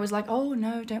drink. And I was like, oh,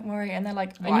 no, don't worry. And they're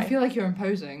like, why? And you feel like you're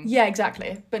imposing. Yeah,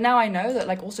 exactly. But now I know that,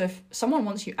 like, also, if someone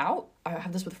wants you out, I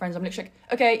have this with friends, I'm literally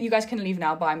like, okay, you guys can leave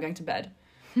now, bye, I'm going to bed.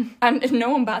 And if no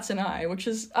one bats an eye, which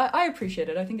is, I appreciate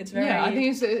it. I think it's very... Yeah, I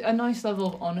think it's a nice level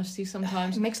of honesty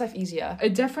sometimes. It makes life easier.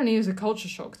 It definitely is a culture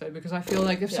shock, though, because I feel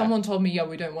like if someone told me, yeah,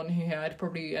 we don't want you here, I'd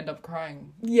probably end up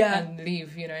crying. Yeah. And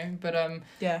leave, you know? But,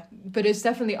 But it's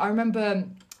definitely... I remember...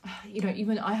 You know,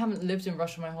 even I haven't lived in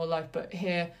Russia my whole life, but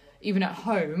here, even at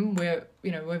home, we're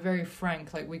very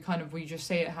frank. Like, we just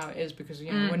say it how it is, because,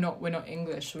 you know, we're not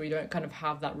English, so we don't kind of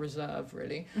have that reserve,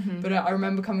 really. But I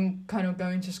remember going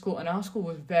to school, and our school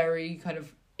was very kind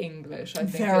of English, I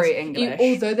think. Very English.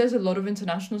 Although there's a lot of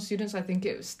international students, I think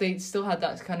they still had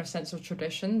that kind of sense of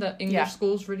tradition that English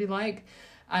schools really like.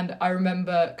 And I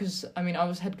remember, because, I mean, I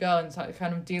was head girl and started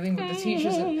kind of dealing with the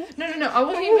teachers. And, no, I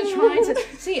wasn't even trying to...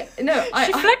 See, no,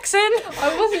 She's flexing!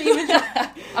 I wasn't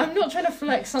even... I'm not trying to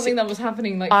flex something that was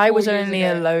happening, like, I was only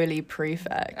a lowly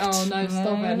prefect. Oh, no,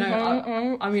 stop it.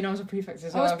 No, I mean, I was a prefect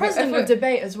as well. I was president of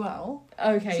debate as well.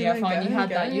 Okay, so yeah, fine.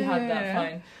 You had that,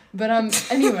 fine. But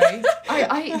anyway,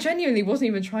 I genuinely wasn't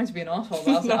even trying to be an arsehole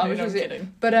about it. I was just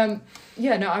kidding. But I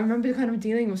remember kind of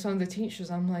dealing with some of the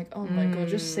teachers. I'm like, oh my god,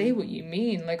 just say what you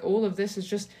mean. Like, all of this is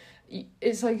just,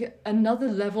 it's like another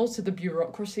level to the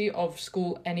bureaucracy of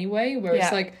school anyway, where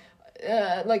it's like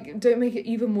don't make it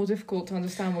even more difficult to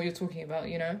understand what you're talking about,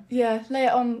 you know? Yeah, lay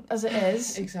it on as it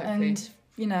is. Exactly. And,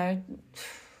 you know,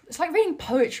 it's like reading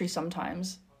poetry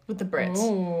sometimes. With the Brits.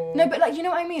 Oh. No, but, like, you know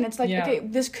what I mean? It's like, okay,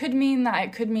 this could mean that,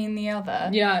 it could mean the other.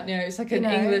 Yeah, no, it's like an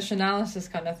English analysis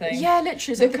kind of thing. Yeah,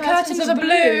 literally. It's like, the curtains are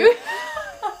blue.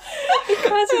 The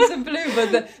curtains are blue,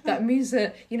 but that means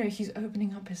that, you know, he's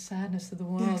opening up his sadness to the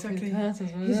world. Yeah,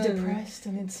 exactly. He's depressed,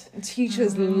 and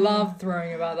teachers love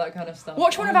throwing about that kind of stuff.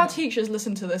 Watch one of our teachers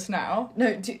listen to this now.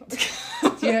 No, do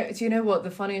you know what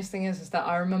the funniest thing is that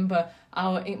I remember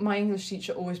my English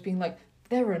teacher always being like,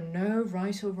 there are no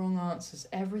right or wrong answers.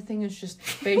 Everything is just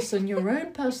based on your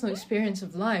own personal experience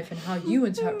of life and how you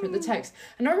interpret the text.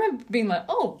 And I remember being like,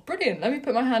 oh, brilliant. Let me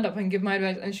put my hand up and give my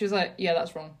advice. And she was like, yeah,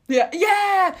 that's wrong.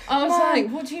 Yeah. I was like,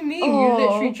 what do you mean? You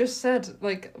literally just said,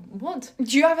 like, what?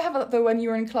 Do you ever have that, though, when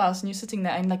you're in class and you're sitting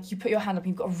there and, like, you put your hand up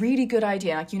and you've got a really good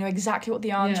idea, like, you know exactly what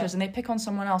the answer is, and they pick on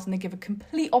someone else and they give a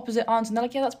complete opposite answer and they're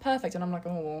like, yeah, that's perfect. And I'm like,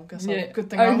 oh, well, guess good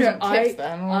thing I wasn't clipped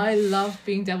then. I love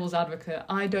being devil's advocate.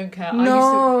 I don't care. No,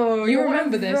 you remember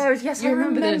remember this. Yes, you I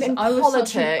remember this. in I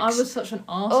politics. was such an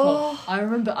arsehole. I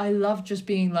remember I loved just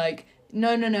being like,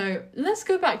 no, let's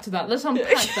go back to that. Let's unpack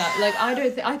that. Like,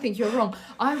 I think you're wrong.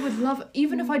 I would love,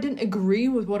 even if I didn't agree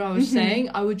with what I was saying,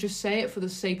 I would just say it for the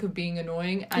sake of being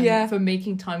annoying and for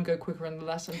making time go quicker in the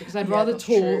lesson, because I'd rather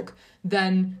talk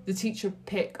than the teacher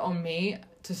pick on me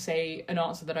to say an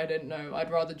answer that I didn't know.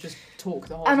 I'd rather just talk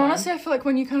the whole time. And honestly, I feel like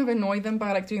when you kind of annoy them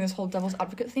by like doing this whole devil's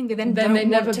advocate thing, they then they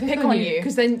never want to pick on you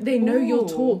because then they know you'll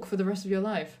talk for the rest of your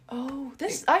life. Oh,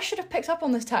 I should have picked up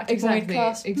on this tactic.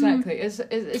 Exactly.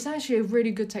 It's actually a really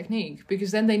good technique,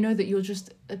 because then they know that you're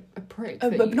just a prick,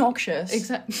 obnoxious.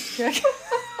 Exactly.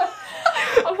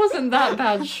 I wasn't that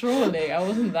bad, surely. I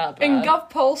wasn't that bad. In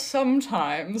GovPol,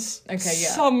 sometimes. Okay,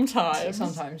 yeah.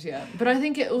 Sometimes, yeah. But I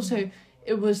think it also.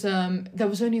 It was, there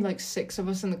was only like 6 of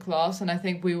us in the class, and I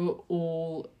think we were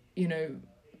all, you know,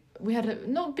 we had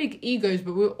not big egos,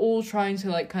 but we were all trying to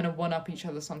like kind of one-up each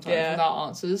other sometimes with our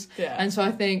answers. Yeah. And so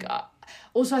I think,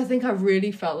 I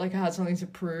really felt like I had something to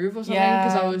prove or something,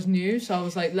 because I was new, so I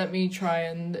was like, let me try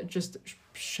and just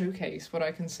showcase what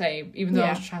I can say, even though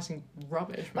I was chatting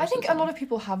rubbish. I think a lot of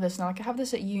people have this now. Like, I have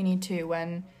this at uni too,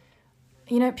 when...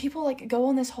 You know, people, like, go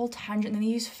on this whole tangent and then they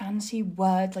use fancy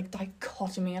words like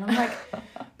dichotomy. And I'm like,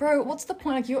 bro, what's the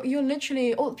point? Like, you're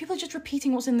literally... people are just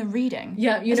repeating what's in the reading.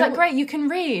 Yeah, it's like, great, you can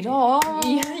read. Oh,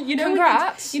 yeah,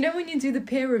 congrats. You know when you do the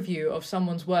peer review of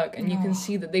someone's work and you can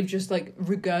see that they've just, like,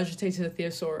 regurgitated a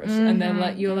thesaurus. And then,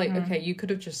 like, you're like, okay, you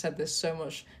could have just said this so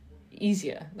much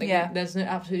easier. Like, there's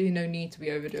absolutely no need to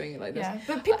be overdoing it like this. Yeah,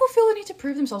 but people feel the need to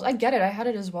prove themselves. I get it. I had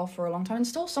it as well for a long time, and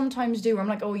still sometimes do. Where I'm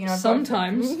like, oh, you know,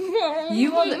 sometimes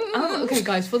you are. Okay,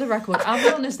 guys, for the record,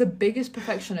 Avalon is the biggest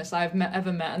perfectionist I've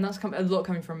ever met, and that's a lot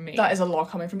coming from me. That is a lot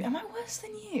coming from me. Am I worse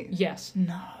than you? Yes.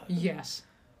 No. Yes.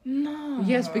 No.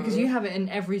 Yes, because you have it in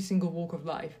every single walk of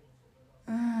life.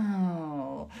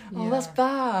 Oh, that's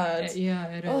bad. Yeah,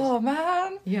 it is. Oh,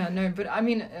 man. Yeah, no, but I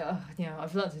mean,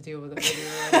 I've learned to deal with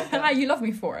it really. You love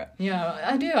me for it. Yeah,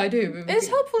 I do. It's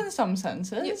helpful in some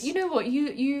senses. You know what?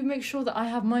 You make sure that I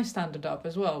have my standard up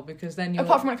as well, because then you're...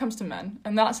 Apart from when it comes to men.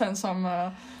 In that sense, I'm...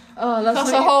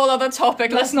 that's a whole other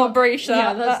topic. Let's not breach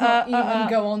that. Yeah, let's not even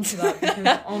go on to that,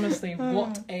 because honestly,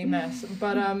 what a mess.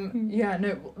 But,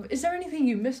 is there anything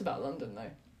you miss about London,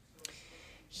 though?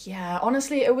 Yeah,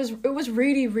 honestly, it was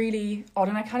really, really odd,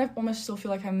 and I kind of almost still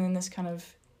feel like I'm in this kind of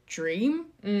dream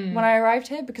when I arrived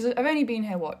here, because I've only been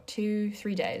here,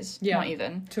 2-3 days? Yeah. Not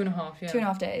even. 2.5, yeah.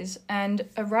 2.5 days. And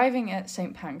arriving at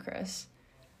St. Pancras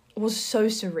was so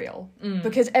surreal,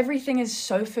 because everything is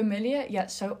so familiar, yet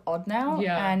so odd now.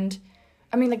 Yeah. And,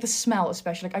 I mean, like, the smell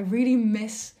especially, like, I really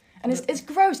miss... And it's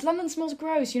gross. London smells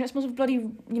gross. You know, it smells of bloody,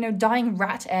 you know, dying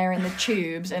rat air in the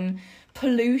tubes and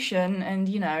pollution and,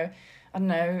 you know... I don't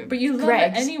know. But you love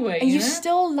it anyway. And you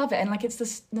still love it. And, like, it's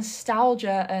this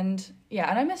nostalgia and... Yeah,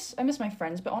 and I miss my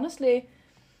friends. But honestly,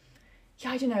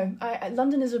 yeah, I don't know.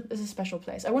 London is a special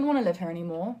place. I wouldn't want to live here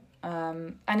anymore.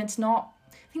 And it's not...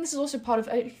 I think this is also part of...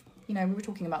 You know, we were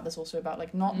talking about this also, about,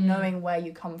 like, not knowing where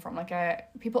you come from. Like,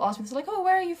 people ask me this, like, oh,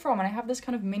 where are you from? And I have this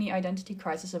kind of mini identity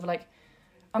crisis of, like,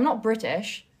 I'm not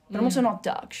British, but I'm also not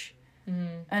Dutch.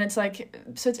 And it's like,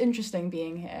 so it's interesting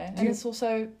being here. And it's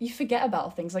also, you forget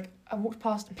about things. Like, I walked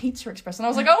past Pizza Express and I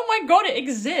was like, oh my god, it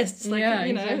exists. Like,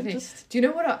 you know, exactly. Do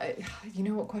you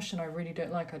know what question I really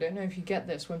don't like? I don't know if you get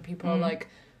this when people are like,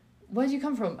 where do you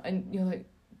come from? And you're like,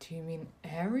 do you mean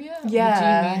area?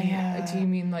 Yeah. Do you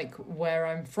mean like where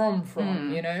I'm from,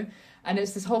 you know? And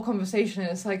it's this whole conversation,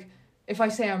 and it's like, if I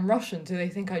say I'm Russian, do they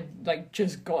think I like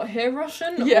just got here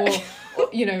Russian? Yeah. Or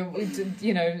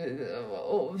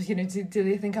do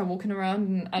they think I'm walking around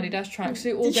in Adidas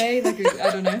tracksuit all day? Like,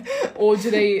 I don't know. Or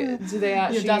do they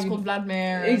actually? Your dad's called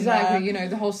Vladimir. Exactly. And, you know,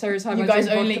 the whole stereotype. You guys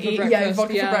only eat vodka for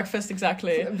breakfast.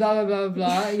 Exactly. Blah blah blah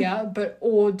blah. Yeah. But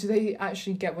or do they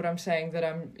actually get what I'm saying, that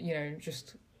I'm, you know,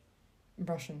 just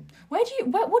Russian?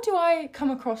 What do I come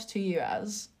across to you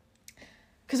as?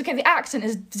 Because, okay, the accent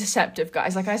is deceptive,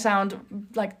 guys. Like, I sound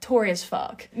like Tory as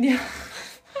fuck. Yeah.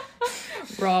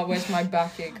 Rah, where's my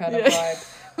backy kind of vibe.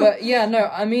 But, yeah, no,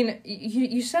 I mean,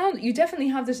 you definitely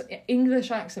have this English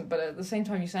accent, but at the same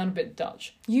time, you sound a bit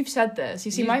Dutch. You've said this.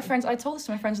 You see, my friends, I told this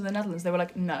to my friends in the Netherlands, they were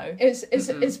like, no.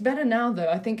 It's better now, though.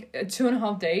 I think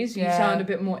 2.5 days, you sound a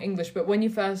bit more English, but when you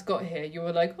first got here, you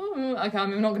were like, oh, okay,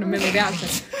 I'm not going to mimic the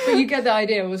accent. But you get the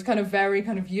idea. It was kind of very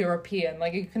kind of European.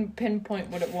 Like, you can pinpoint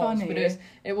what it was, but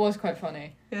it was quite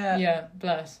funny. Yeah. Yeah,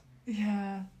 bless.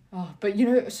 Yeah. Oh, but, you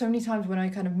know, so many times when I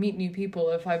kind of meet new people,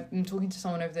 if I'm talking to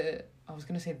someone over I was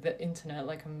going to say the internet,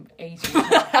 like I'm 80.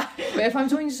 But if I'm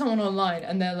talking to someone online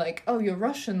and they're like, oh, you're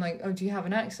Russian, like, oh, do you have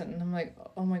an accent? And I'm like,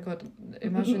 oh my god,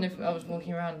 imagine if I was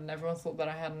walking around and everyone thought that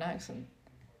I had an accent.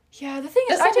 Yeah, the thing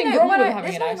is, there's nothing wrong with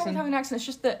having an accent. It's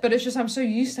just that... But it's just I'm so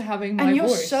used to having my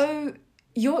voice. And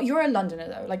you're a Londoner,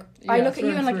 though. Like, I look at you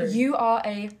and, like, you are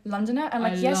a Londoner. And,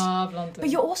 like, I love London. But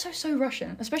you're also so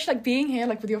Russian. Especially, like, being here,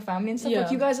 like, with your family and stuff. Yeah.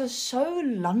 Like, you guys are so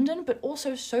London, but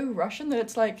also so Russian that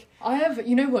it's, like... I have...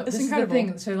 You know what? This is incredible. The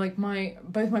thing. So, like,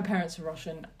 both my parents are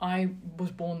Russian. I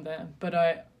was born there.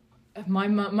 But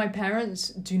my parents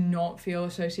do not feel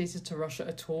associated to Russia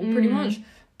at all, pretty much.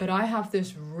 But I have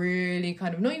this really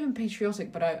kind of, not even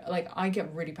patriotic, but I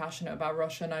get really passionate about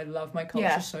Russia and I love my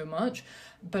culture so much.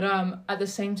 But at the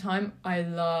same time, I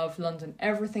love London.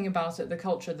 Everything about it, the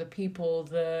culture, the people,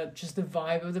 just the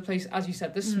vibe of the place. As you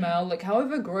said, the smell, like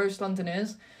however gross London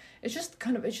is, it's just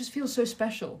it just feels so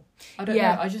special. I don't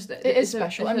know. It is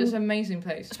special. It's an amazing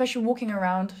place. Especially walking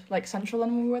around like central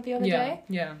London when we were the other day.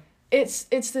 Yeah. It's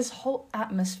this whole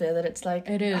atmosphere that it's like...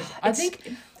 It is. I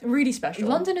think really special.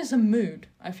 London is a mood,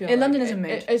 I feel London is a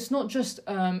mood. It's not just...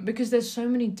 because there's so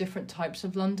many different types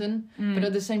of London, but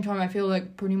at the same time, I feel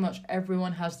like pretty much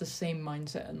everyone has the same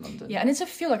mindset in London. Yeah, and it's a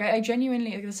feel, like, I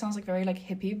genuinely... Like, this sounds, like, very, like,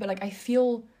 hippie, but, like, I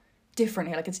feel different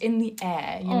here. Like, it's in the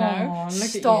air, you know?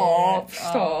 Stop.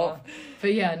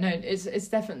 But, yeah, no, it's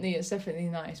definitely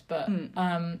nice, but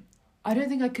I don't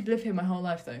think I could live here my whole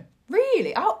life, though.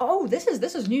 Really? Oh, this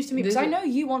is news to me, because I know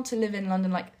you want to live in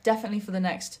London, like, definitely for the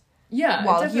next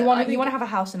while. You want to have a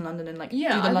house in London and, like, do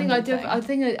the London thing. I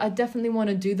think I definitely want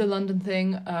to do the London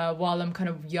thing while I'm kind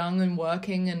of young and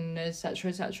working and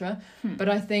etc. But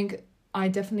I think I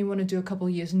definitely want to do a couple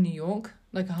of years in New York,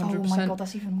 like 100%. Oh my god,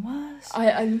 that's even worse.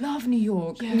 I love New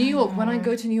York. Yeah. New York, when I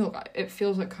go to New York, it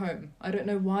feels like home. I don't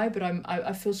know why, but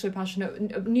I feel so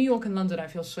passionate. New York and London, I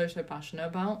feel so passionate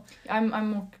about. I'm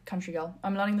more country girl.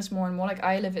 I'm learning this more and more. Like,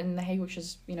 I live in The Hague, which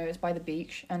is, you know, it's by the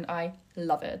beach, and I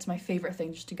love it. It's my favourite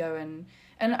thing just to go in.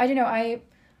 And I don't know, I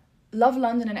love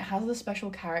London and it has a special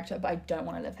character, but I don't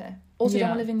want to live here. Also, don't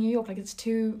want to live in New York. Like, it's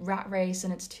too rat race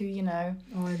and it's too, you know...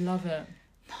 Oh, I love it.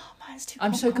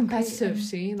 I'm so competitive,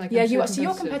 see? Like, yeah, you are. So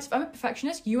you're competitive. I'm a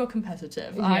perfectionist. You are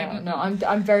competitive.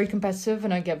 I'm very competitive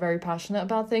and I get very passionate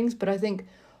about things, but I think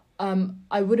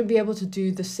I wouldn't be able to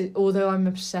do although I'm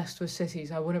obsessed with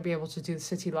cities, I wouldn't be able to do the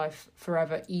city life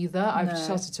forever either. I've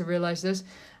started to realise this.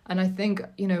 And I think,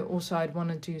 you know, also I'd want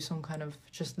to do some kind of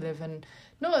just live in,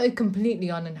 not a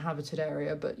completely uninhabited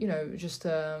area, but, you know, just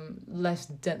less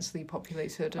densely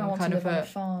populated. And I want kind to live of on a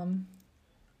farm.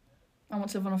 I want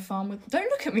to live on a farm with... Don't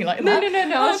look at me like that. No.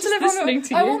 I was just listening to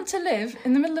you. I want to live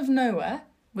in the middle of nowhere.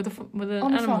 With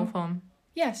an animal farm?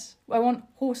 Yes. I want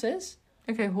horses.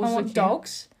 Okay, horses. I want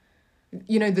dogs.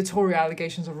 You know, the Tory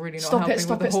allegations are really not helping with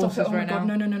the horses right now. Oh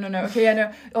my god, no. Okay, yeah,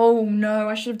 no. Oh no,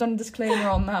 I should have done a disclaimer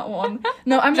on that one.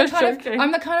 No, I'm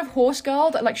the kind of horse girl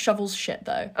that, like, shovels shit,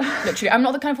 though. Literally, I'm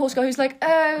not the kind of horse girl who's like,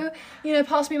 oh, you know,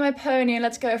 pass me my pony and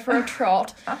let's go for a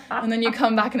trot. And then you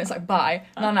come back and it's like, bye.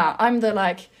 No, I'm the,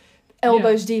 like...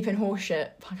 elbows deep in horse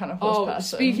shit kind of horse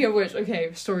person. Speaking of which,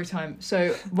 okay, story time.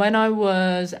 So when I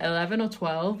was 11 or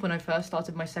 12, when I first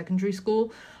started my secondary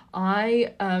school,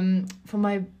 I for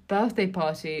my birthday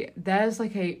party, there's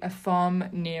like a farm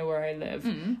near where I live,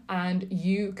 and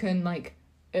you can, like,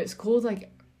 it's called like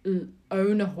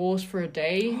own a horse for a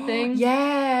day thing.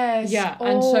 Yes. Yeah.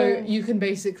 And so you can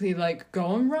basically, like, go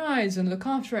on rides and look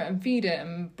after it and feed it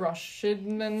and brush it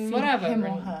and feed whatever. Him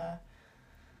or her.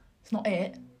 It's not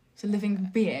it. A living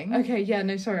being. Okay, yeah,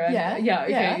 no, sorry. Okay.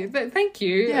 Yeah. Thank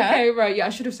you. Yeah. Okay, right, yeah, I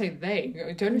should have said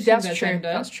they. Don't assume their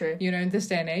gender. That's true. You know, in this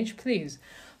day and age, please.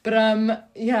 But,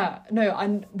 yeah, no,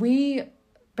 and we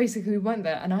basically went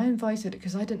there and I invited,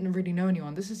 because I didn't really know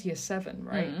anyone. This is year 7,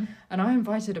 right? And I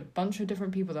invited a bunch of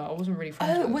different people that I wasn't really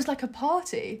friends with. Oh, it was like a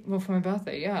party? Well, for my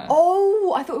birthday, yeah.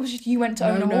 Oh, I thought it was just you went to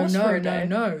own a horse for a day.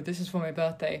 No, this is for my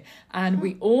birthday. And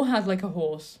we all had, like, a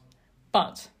horse,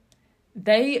 but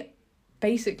they...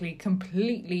 basically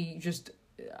completely just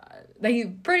they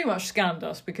pretty much scammed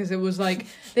us, because it was like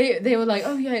they were like,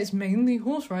 oh yeah, it's mainly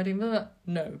horse riding, blah, blah.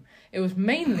 No, it was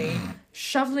mainly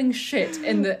shoveling shit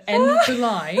in the end of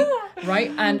July,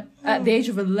 right? And at the age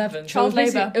of 11, child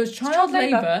labour. It was child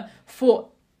labour for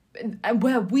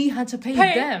where we had to pay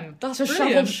them to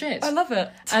shovel shit. I love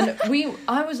it. And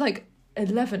I was like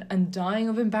 11 and dying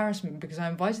of embarrassment, because I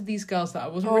invited these girls that I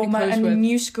wasn't really close with. And a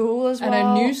new school as well.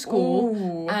 And a new school.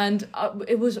 Ooh. And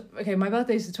it was... Okay, my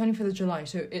birthday is the 25th of July,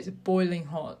 so it's boiling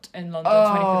hot in London,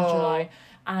 25th of July.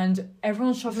 And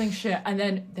everyone's shoveling shit, and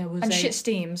then there was And shit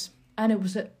steams. And it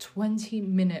was a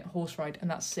 20-minute horse ride, and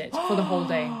that's it, for the whole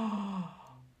day. I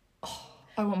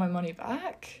want my money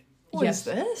back. What is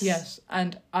this? Yes,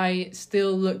 and I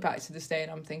still look back to this day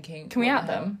and I'm thinking... Can we at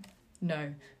them?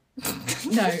 No.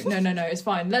 No, it's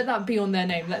fine. Let that be on their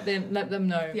name. Let them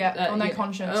know. Yeah, on their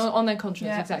conscience. On their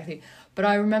conscience, exactly. But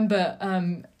I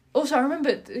remember, also I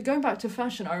remember, going back to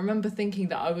fashion, I remember thinking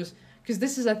that I was, because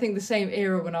this is, I think, the same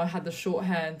era when I had the short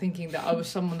hair and thinking that I was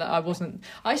someone that I wasn't.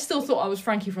 I still thought I was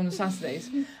Frankie from the Saturdays.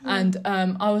 And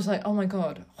I was like, oh my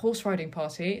God, horse riding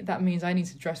party, that means I need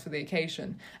to dress for the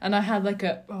occasion. And I had like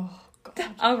a... Oh, God.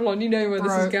 Avalon, you know where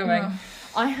this is going. No.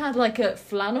 I had like a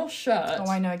flannel shirt. Oh,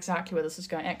 I know exactly where this is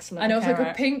going. Excellent. And it was like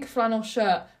a pink flannel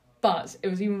shirt, but it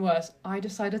was even worse. I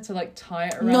decided to like tie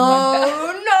it around my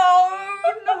back. No.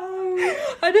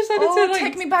 I decided to like...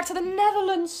 take me back to the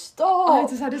Netherlands, stop. I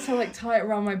decided to like tie it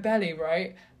around my belly,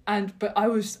 right? But I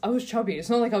was chubby. It's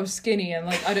not like I was skinny and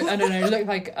like I don't know, looked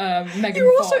like Megan You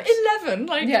were Fox. also 11,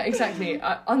 like... Yeah, exactly.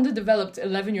 Underdeveloped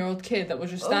 11-year-old kid that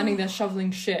was just standing there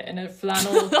shoveling shit in a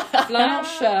flannel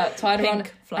shirt tied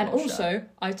around. And also, shirt.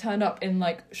 I turned up in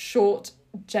like short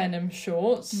denim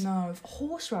shorts. No,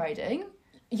 horse riding.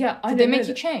 Yeah, Did they make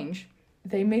you change?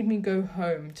 They made me go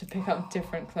home to pick up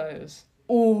different clothes.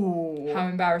 Oh, how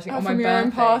embarrassing! On my from your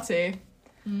own party.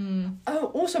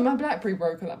 Oh, also my BlackBerry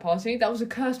broke at that party. That was a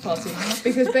cursed party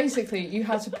because basically you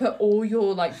had to put all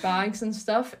your like bags and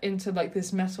stuff into like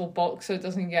this metal box so it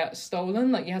doesn't get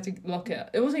stolen. Like you had to lock it.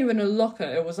 It wasn't even a locker.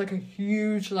 It was like a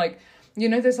huge like, you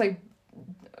know, there's like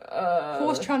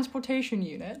horse transportation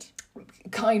unit.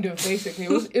 Kind of, basically.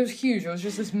 It was huge. It was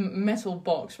just this metal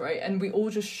box, right? And we all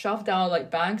just shoved our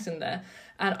like bags in there.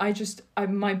 And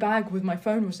my bag with my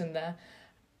phone was in there.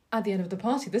 At the end of the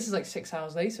party, this is like 6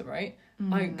 hours later, right?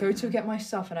 I go to get my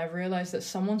stuff and I realised that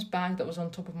someone's bag that was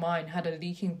on top of mine had a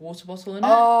leaking water bottle in it.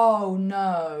 Oh,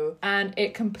 no. And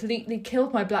it completely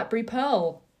killed my BlackBerry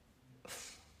Pearl.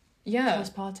 Yeah.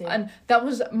 First party. And that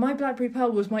was, my BlackBerry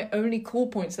Pearl was my only cool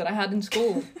points that I had in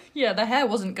school. Yeah, the hair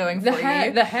wasn't going for you.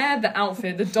 The hair, the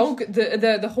outfit, the dog,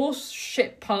 the horse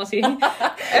shit party,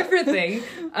 everything.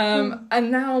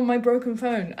 And now my broken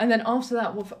phone. And then after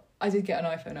that, I did get an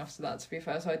iPhone after that, to be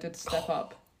fair, so I did step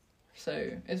up.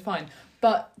 So it's fine.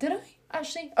 But did I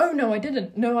actually? Oh, no, I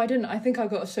didn't. I think I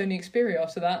got a Sony Xperia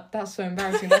after that. That's so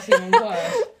embarrassing. That's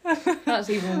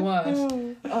even worse.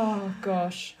 Oh,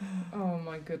 gosh. Oh,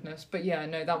 my goodness. But yeah,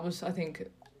 no, that was, I think...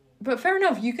 But fair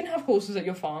enough, you can have horses at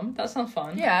your farm. That sounds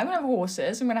fun. Yeah, I'm going to have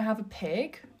horses. I'm going to have a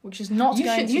pig, which is not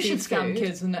You should scam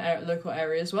kids in the local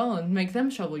area as well and make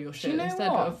them shovel your shit instead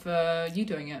of you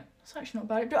doing it. It's actually not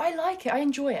bad. But I like it. I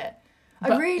enjoy it.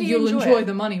 But you'll enjoy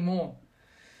the money more.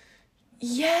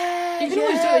 Yeah, you can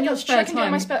always do it in your spare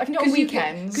time. I can do it on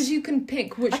weekends. Because you can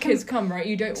pick which kids come, right?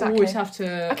 You don't always have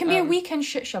to... I can be a weekend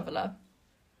shit shoveler.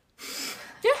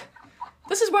 Yeah.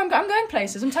 This is where I'm going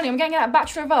places. I'm telling you, I'm getting out a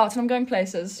Bachelor of Arts and I'm going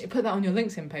places. You put that on your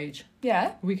LinkedIn page.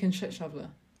 Yeah. Weekend shit shoveler.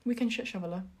 Weekend shit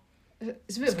shoveler.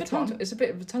 It's a bit of a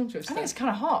tongue twister. I think it's kind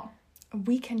of hot. A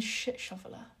weekend shit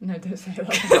shoveler. No, don't say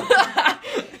that.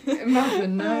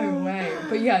 Imagine, no way.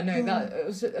 But yeah, no, that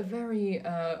was a very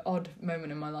odd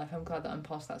moment in my life. I'm glad that I'm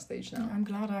past that stage now. I'm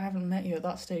glad I haven't met you at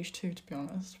that stage too, to be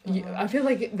honest. I feel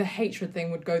like the hatred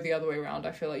thing would go the other way around.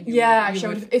 I feel like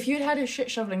if you'd had a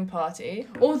shit shoveling party.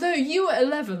 Although you were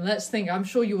 11, let's think. I'm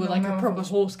sure you were a proper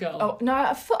horse girl. Oh no,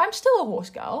 I'm still a horse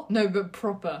girl. No, but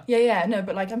proper. Yeah, no,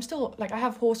 but like I'm still like I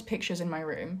have horse pictures in my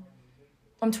room.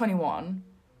 I'm 21.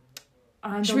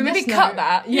 And should we maybe cut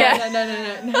that? Yeah.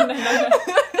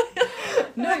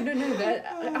 No. They're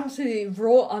absolutely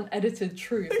raw, unedited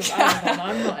truth of Avalon.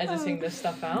 I'm not editing this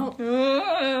stuff out.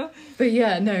 But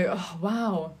yeah, no. Oh,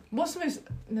 wow. What's the most...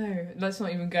 No, let's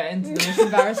not even get into the most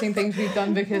embarrassing things we've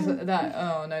done because that...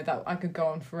 Oh, no, that I could go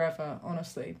on forever,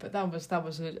 honestly. But that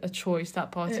was a choice,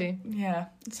 that party.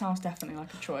 It sounds definitely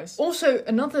like a choice. Also,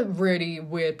 another really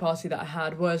weird party that I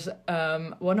had was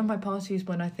one of my parties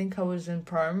when I think I was in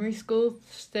primary school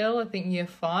still. I think year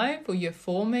 5 or year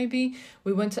 4 maybe.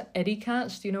 We went to Eddie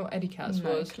Cats. Do you know what Eddie Cats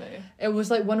was? Clue. It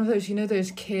was like one of those, you know,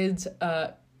 those kids...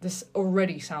 this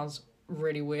already sounds...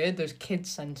 really weird, those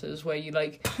kids centers where you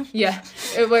like where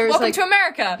it's welcome to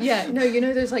America. Yeah, no, you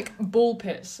know those like ball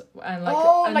pits and like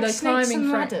and like snakes and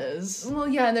ladders. Well,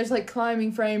 yeah, and there's like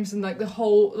climbing frames and like the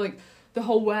whole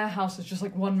warehouse is just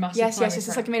like one massive yes frame.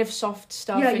 It's like made of soft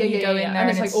stuff and you go in there and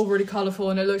it's like all really colourful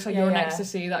and it looks like you're in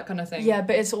ecstasy, that kind of thing. Yeah,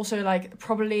 but it's also like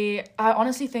probably I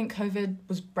honestly think COVID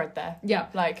was bred there. Yeah,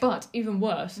 but even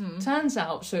worse, turns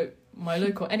out, so my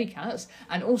local Eddie Cats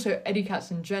and also Eddie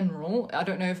Cats in general, I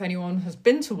don't know if anyone has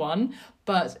been to one,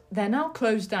 but they're now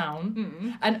closed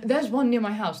down. And there's one near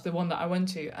my house, the one that I went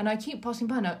to, and I keep passing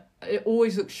by and it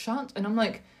always looks shut and I'm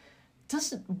like,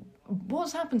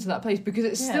 what's happened to that place? Because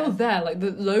it's still there, like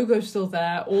the logo's still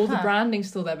there, all the branding's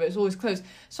still there, but it's always closed.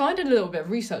 So I did a little bit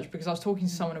of research because I was talking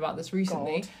to someone about this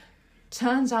recently.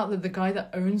 Turns out that the guy that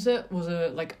owns it was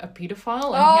a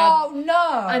pedophile.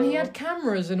 And he had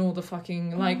cameras in all the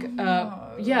fucking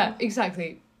yeah,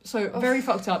 exactly. So very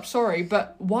fucked up. Sorry,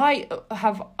 but why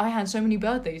have I had so many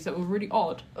birthdays that were really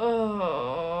odd?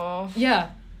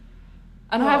 Yeah,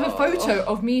 and I have a photo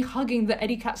of me hugging the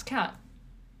Eddie Cat's cat,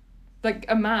 like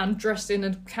a man dressed in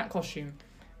a cat costume,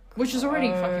 which is already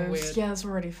fucking weird. Yeah, it's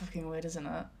already fucking weird, isn't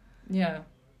it? Yeah,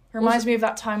 reminds me of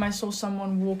that time I saw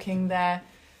someone walking their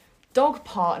dog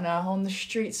partner on the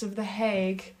streets of The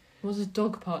Hague. What does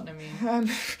dog partner mean?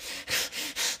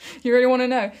 You really want to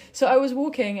know? So I was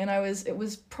walking and it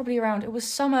was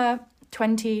summer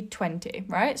 2020,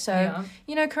 right? So,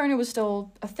 Corona was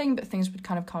still a thing, but things would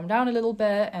kind of calm down a little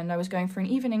bit. And I was going for an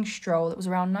evening stroll. It was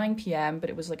around 9 p.m, but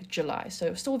it was like July. So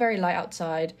it was still very light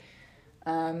outside.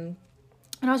 And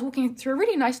I was walking through a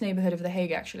really nice neighborhood of The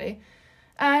Hague, actually.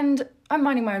 And I'm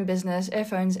minding my own business,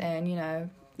 earphones in,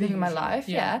 living my life.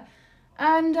 Yeah.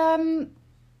 And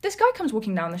this guy comes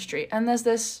walking down the street and there's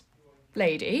this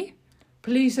lady.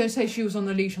 Please don't say she was on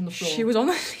the leash on the floor. She was on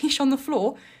the leash on the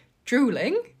floor,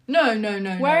 drooling. No.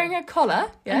 Wearing a collar.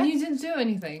 Yeah. And you didn't do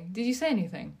anything. Did you say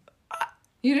anything?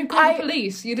 You didn't call the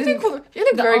police. You didn't. You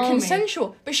looked very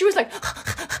consensual. But she was like,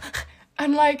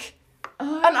 and like,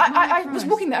 I was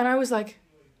walking there and I was like,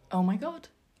 oh my God.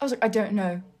 I was like, I don't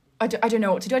know. I don't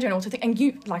know what to do. I don't know what to think. And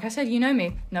you, like I said, you know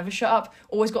me. Never shut up.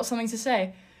 Always got something to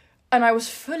say. And I was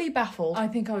fully baffled. I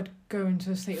think I would go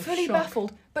into a state of shock. Fully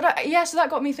baffled. But so that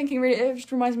got me thinking, really, it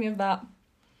just reminds me of that.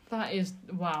 That is,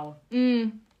 wow.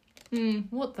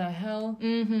 What the hell?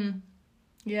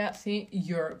 Yeah. See,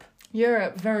 Europe.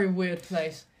 Very weird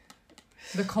place.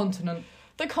 The continent.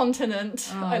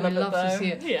 I love to see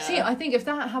it. Yeah. See, I think if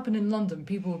that happened in London,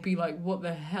 people would be like, what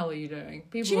the hell are you doing?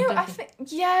 I think,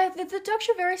 the Dutch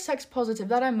are very sex positive,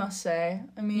 that I must say.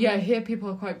 I mean... Yeah, here people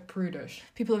are quite prudish.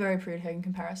 People are very prude here in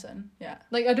comparison, yeah.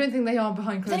 Like, I don't think they are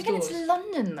behind closed doors. Then again, it's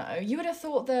London, though. You would have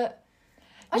thought that...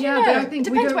 But I think it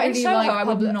depends, but in Soho, I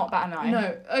would not bat an eye.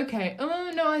 No, okay.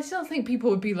 No, I still think people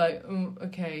would be like,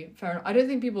 okay, fair enough. I don't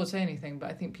think people would say anything,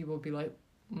 but I think people would be like,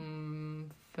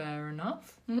 fair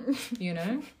enough,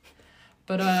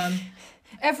 But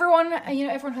everyone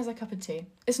has a cup of tea.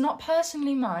 It's not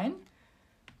personally mine.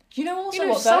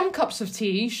 Some cups of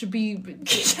tea should be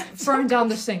thrown down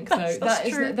the sink, though. That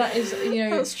is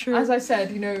that's true. As I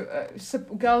said,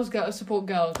 girls support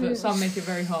girls, but some make it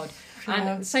very hard.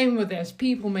 Yeah. And same with this,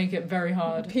 people make it very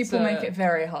hard. People make it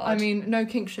very hard. I mean, no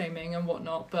kink shaming and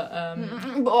whatnot,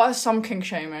 but some kink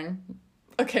shaming.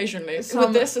 Occasionally.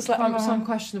 With this, it's like... Some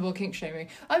questionable kink shaming.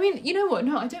 I mean, you know what?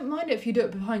 No, I don't mind it if you do it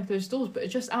behind closed doors, but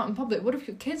it's just out in public. What if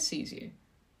your kid sees you?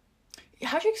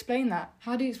 How do you explain that?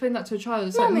 How do you explain that to a child?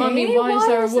 It's like, Mummy, why is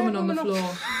there a woman on the floor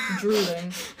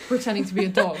drooling, pretending to be a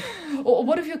dog? Or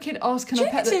what if your kid asks, can I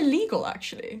pet it's illegal,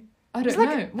 actually? I don't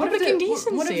know. Public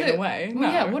indecency in a way.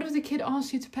 Well, yeah, what if the kid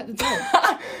asks you to pet the dog?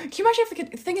 Can you imagine if the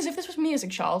kid... The thing is, if this was me as a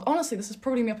child, honestly, this is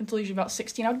probably me up until usually about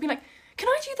 16, I would be like, can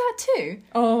I do that too?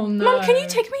 Oh, no. Mum, can you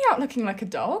take me out looking like a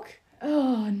dog?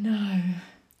 Oh, no.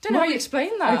 Don't know how you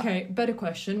explain that. Okay, better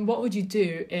question. What would you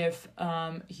do if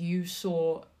you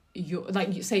saw your...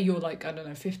 Like, say you're like, I don't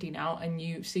know, 50 now, and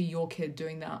you see your kid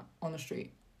doing that on the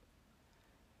street?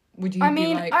 Would you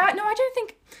be like... I don't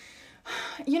think...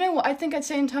 You know what? I think I'd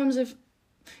say in terms of...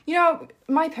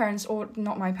 my parents, or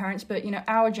not my parents, but,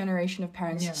 our generation of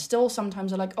parents still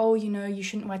sometimes are like, oh, you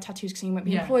shouldn't wear tattoos because you won't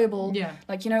be employable. Yeah.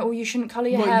 Like, or you shouldn't colour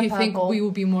your hair purple. You think we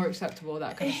will be more acceptable,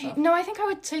 that kind of stuff? No, I think I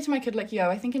would say to my kid, like,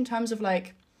 I think in terms of,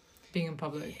 like... Being in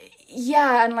public.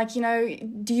 Yeah, and, like,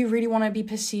 do you really want to be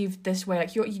perceived this way?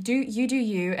 Like, you do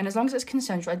you, and as long as it's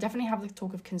consensual, I definitely have the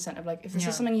talk of consent of, like, if this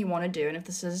is something you want to do, and if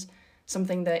this is...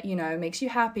 something that makes you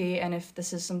happy, and if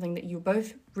this is something that you're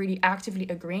both really actively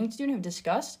agreeing to do and have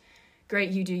discussed,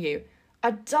 great, you do you.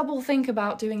 I'd double think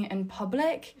about doing it in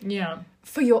public. Yeah.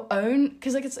 For your own,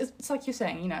 because like it's like you're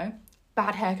saying,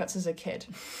 bad haircuts as a kid.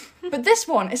 But this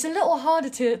one, it's a little harder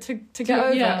to get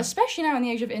over, especially now in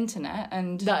the age of internet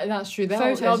and that's true.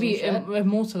 They'll be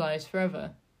immortalised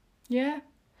forever. Yeah.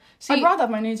 See, I'd rather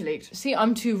have my nudes leaked. See,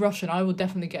 I'm too Russian. I will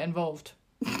definitely get involved.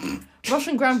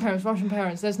 Russian grandparents, Russian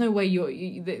parents. There's no way your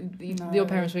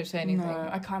parents won't say anything. No,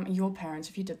 I can't. Your parents,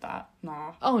 if you did that,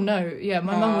 nah. Oh no, yeah,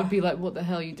 my mum would be like, "What the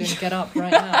hell are you doing? Get up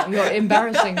right now! You're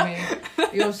embarrassing me.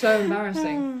 You're so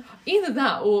embarrassing." Either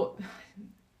that, or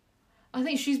I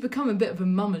think she's become a bit of a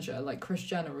mummager, like Kris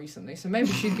Jenner recently. So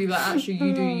maybe she'd be like, "Actually,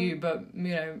 you do you, but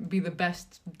be the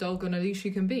best dog on a leash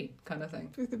you can be," kind of thing.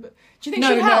 Do you think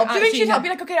she'd help? Do you think she'd help? Be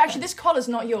like, okay, actually, this collar's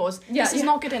not yours. This is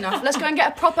not good enough. Let's go and get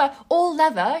a proper all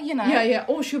leather. Yeah.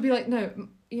 Or she'll be like, no,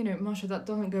 you know, Marsha, that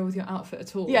doesn't go with your outfit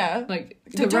at all. Yeah. Like,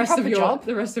 the rest of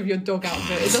your dog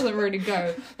outfit, it doesn't really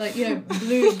go. Like, you know,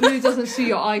 blue doesn't see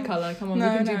your eye colour. Come on, we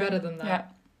can do better than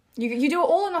that. Yeah. You do it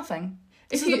all or nothing.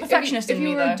 This is the perfectionist in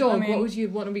me, though. If you were a dog, what would you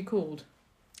want to be called?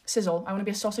 Sizzle. I want to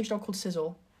be a sausage dog called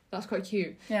Sizzle. That's quite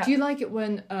cute. Yeah. Do you like it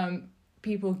when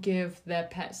people give their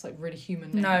pets, like, really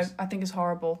human names? No, I think it's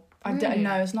horrible. Really?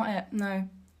 No, it's not it. No.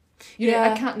 You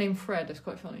know, a cat named Fred is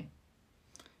quite funny.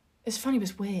 It's funny, but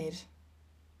it's weird.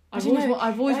 I've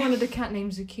always wanted a cat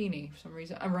named Zucchini for some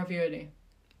reason, and Ravioli.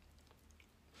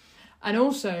 And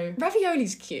also...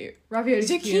 Ravioli's cute.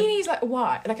 Zucchini's like,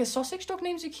 why? Like a sausage dog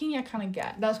named Zucchini, I kind of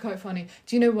get. That's quite funny.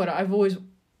 Do you know what?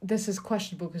 This is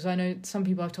questionable because I know some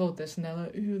people I've told this and they're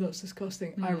like, ooh, that's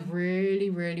disgusting. I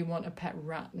really, really want a pet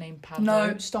rat named Pablo.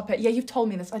 No, stop it. Yeah, you've told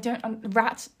me this. I don't...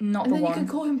 Rat's not the one. And then you can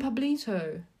call him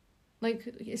Pablito. Like,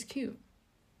 it's cute.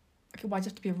 Okay, why does it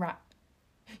have to be a rat?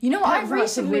 You know what? I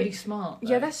recently... are really smart.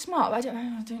 Though. Yeah, they're smart. But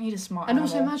I don't need a smart And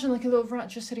animal. Also imagine like a little rat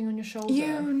just sitting on your shoulder.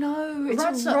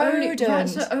 It's a rodent.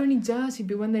 Rats are only dirty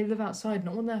but when they live outside,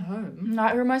 not when they're home. No,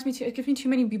 it gives me too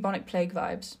many bubonic plague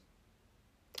vibes.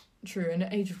 True, in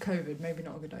the age of COVID, maybe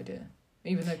not a good idea.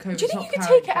 Even though COVID's do you think you could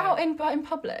take it out in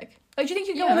public? Like, do you think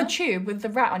you could go on the tube with the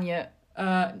rat on you?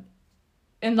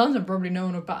 In London, probably no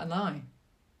one would bat an eye.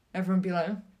 Everyone would be like,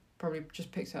 probably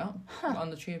just picks it up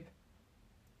on the tube.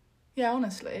 Yeah,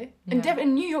 honestly. Yeah.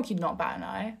 In New York, you'd not bat an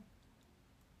eye.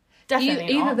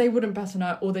 Definitely not. Either they wouldn't bat an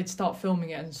eye or they'd start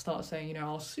filming it and start saying, you know,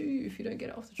 I'll sue you if you don't get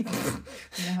it off the train.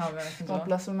 You know how Americans are. God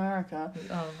bless America.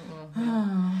 Oh, well,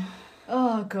 yeah.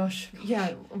 Oh gosh,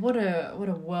 yeah. What a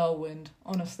whirlwind,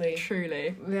 honestly.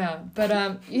 Truly. Yeah,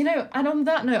 but you know, and on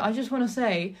that note, I just want to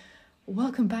say,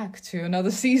 welcome back to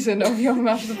another season of Young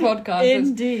Mash the podcast.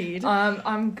 Indeed.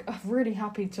 I'm really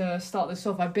happy to start this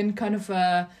off. I've been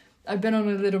I've been on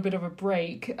a little bit of a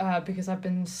break because I've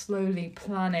been slowly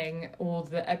planning all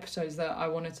the episodes that I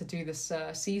wanted to do this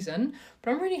season.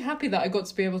 But I'm really happy that I got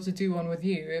to be able to do one with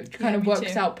you. It kind of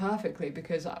works out perfectly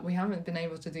because we haven't been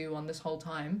able to do one this whole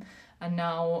time. And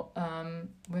now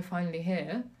we're finally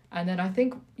here. And then I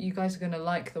think you guys are going to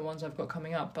like the ones I've got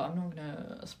coming up. But I'm not going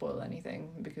to spoil anything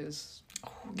because...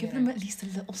 give them at least a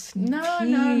little sneak peek.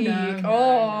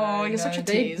 No, you're such a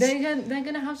tease. They're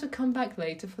going to have to come back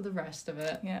later for the rest of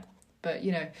it. Yeah. But,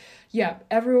 you know, yeah,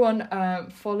 everyone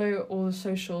follow all the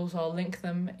socials. I'll link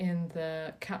them in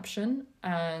the caption.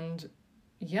 And,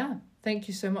 yeah, thank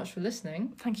you so much for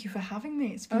listening. Thank you for having me.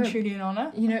 It's been truly an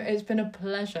honour. You know, it's been a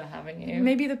pleasure having you.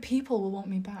 Maybe the people will want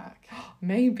me back.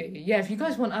 Maybe. Yeah, if you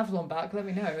guys want Avalon back, let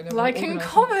me know. And like and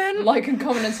comment. Like and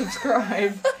comment and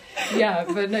subscribe. Yeah,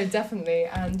 but no, definitely.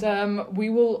 And we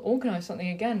will organise something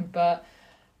again. But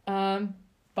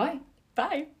bye.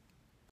 Bye.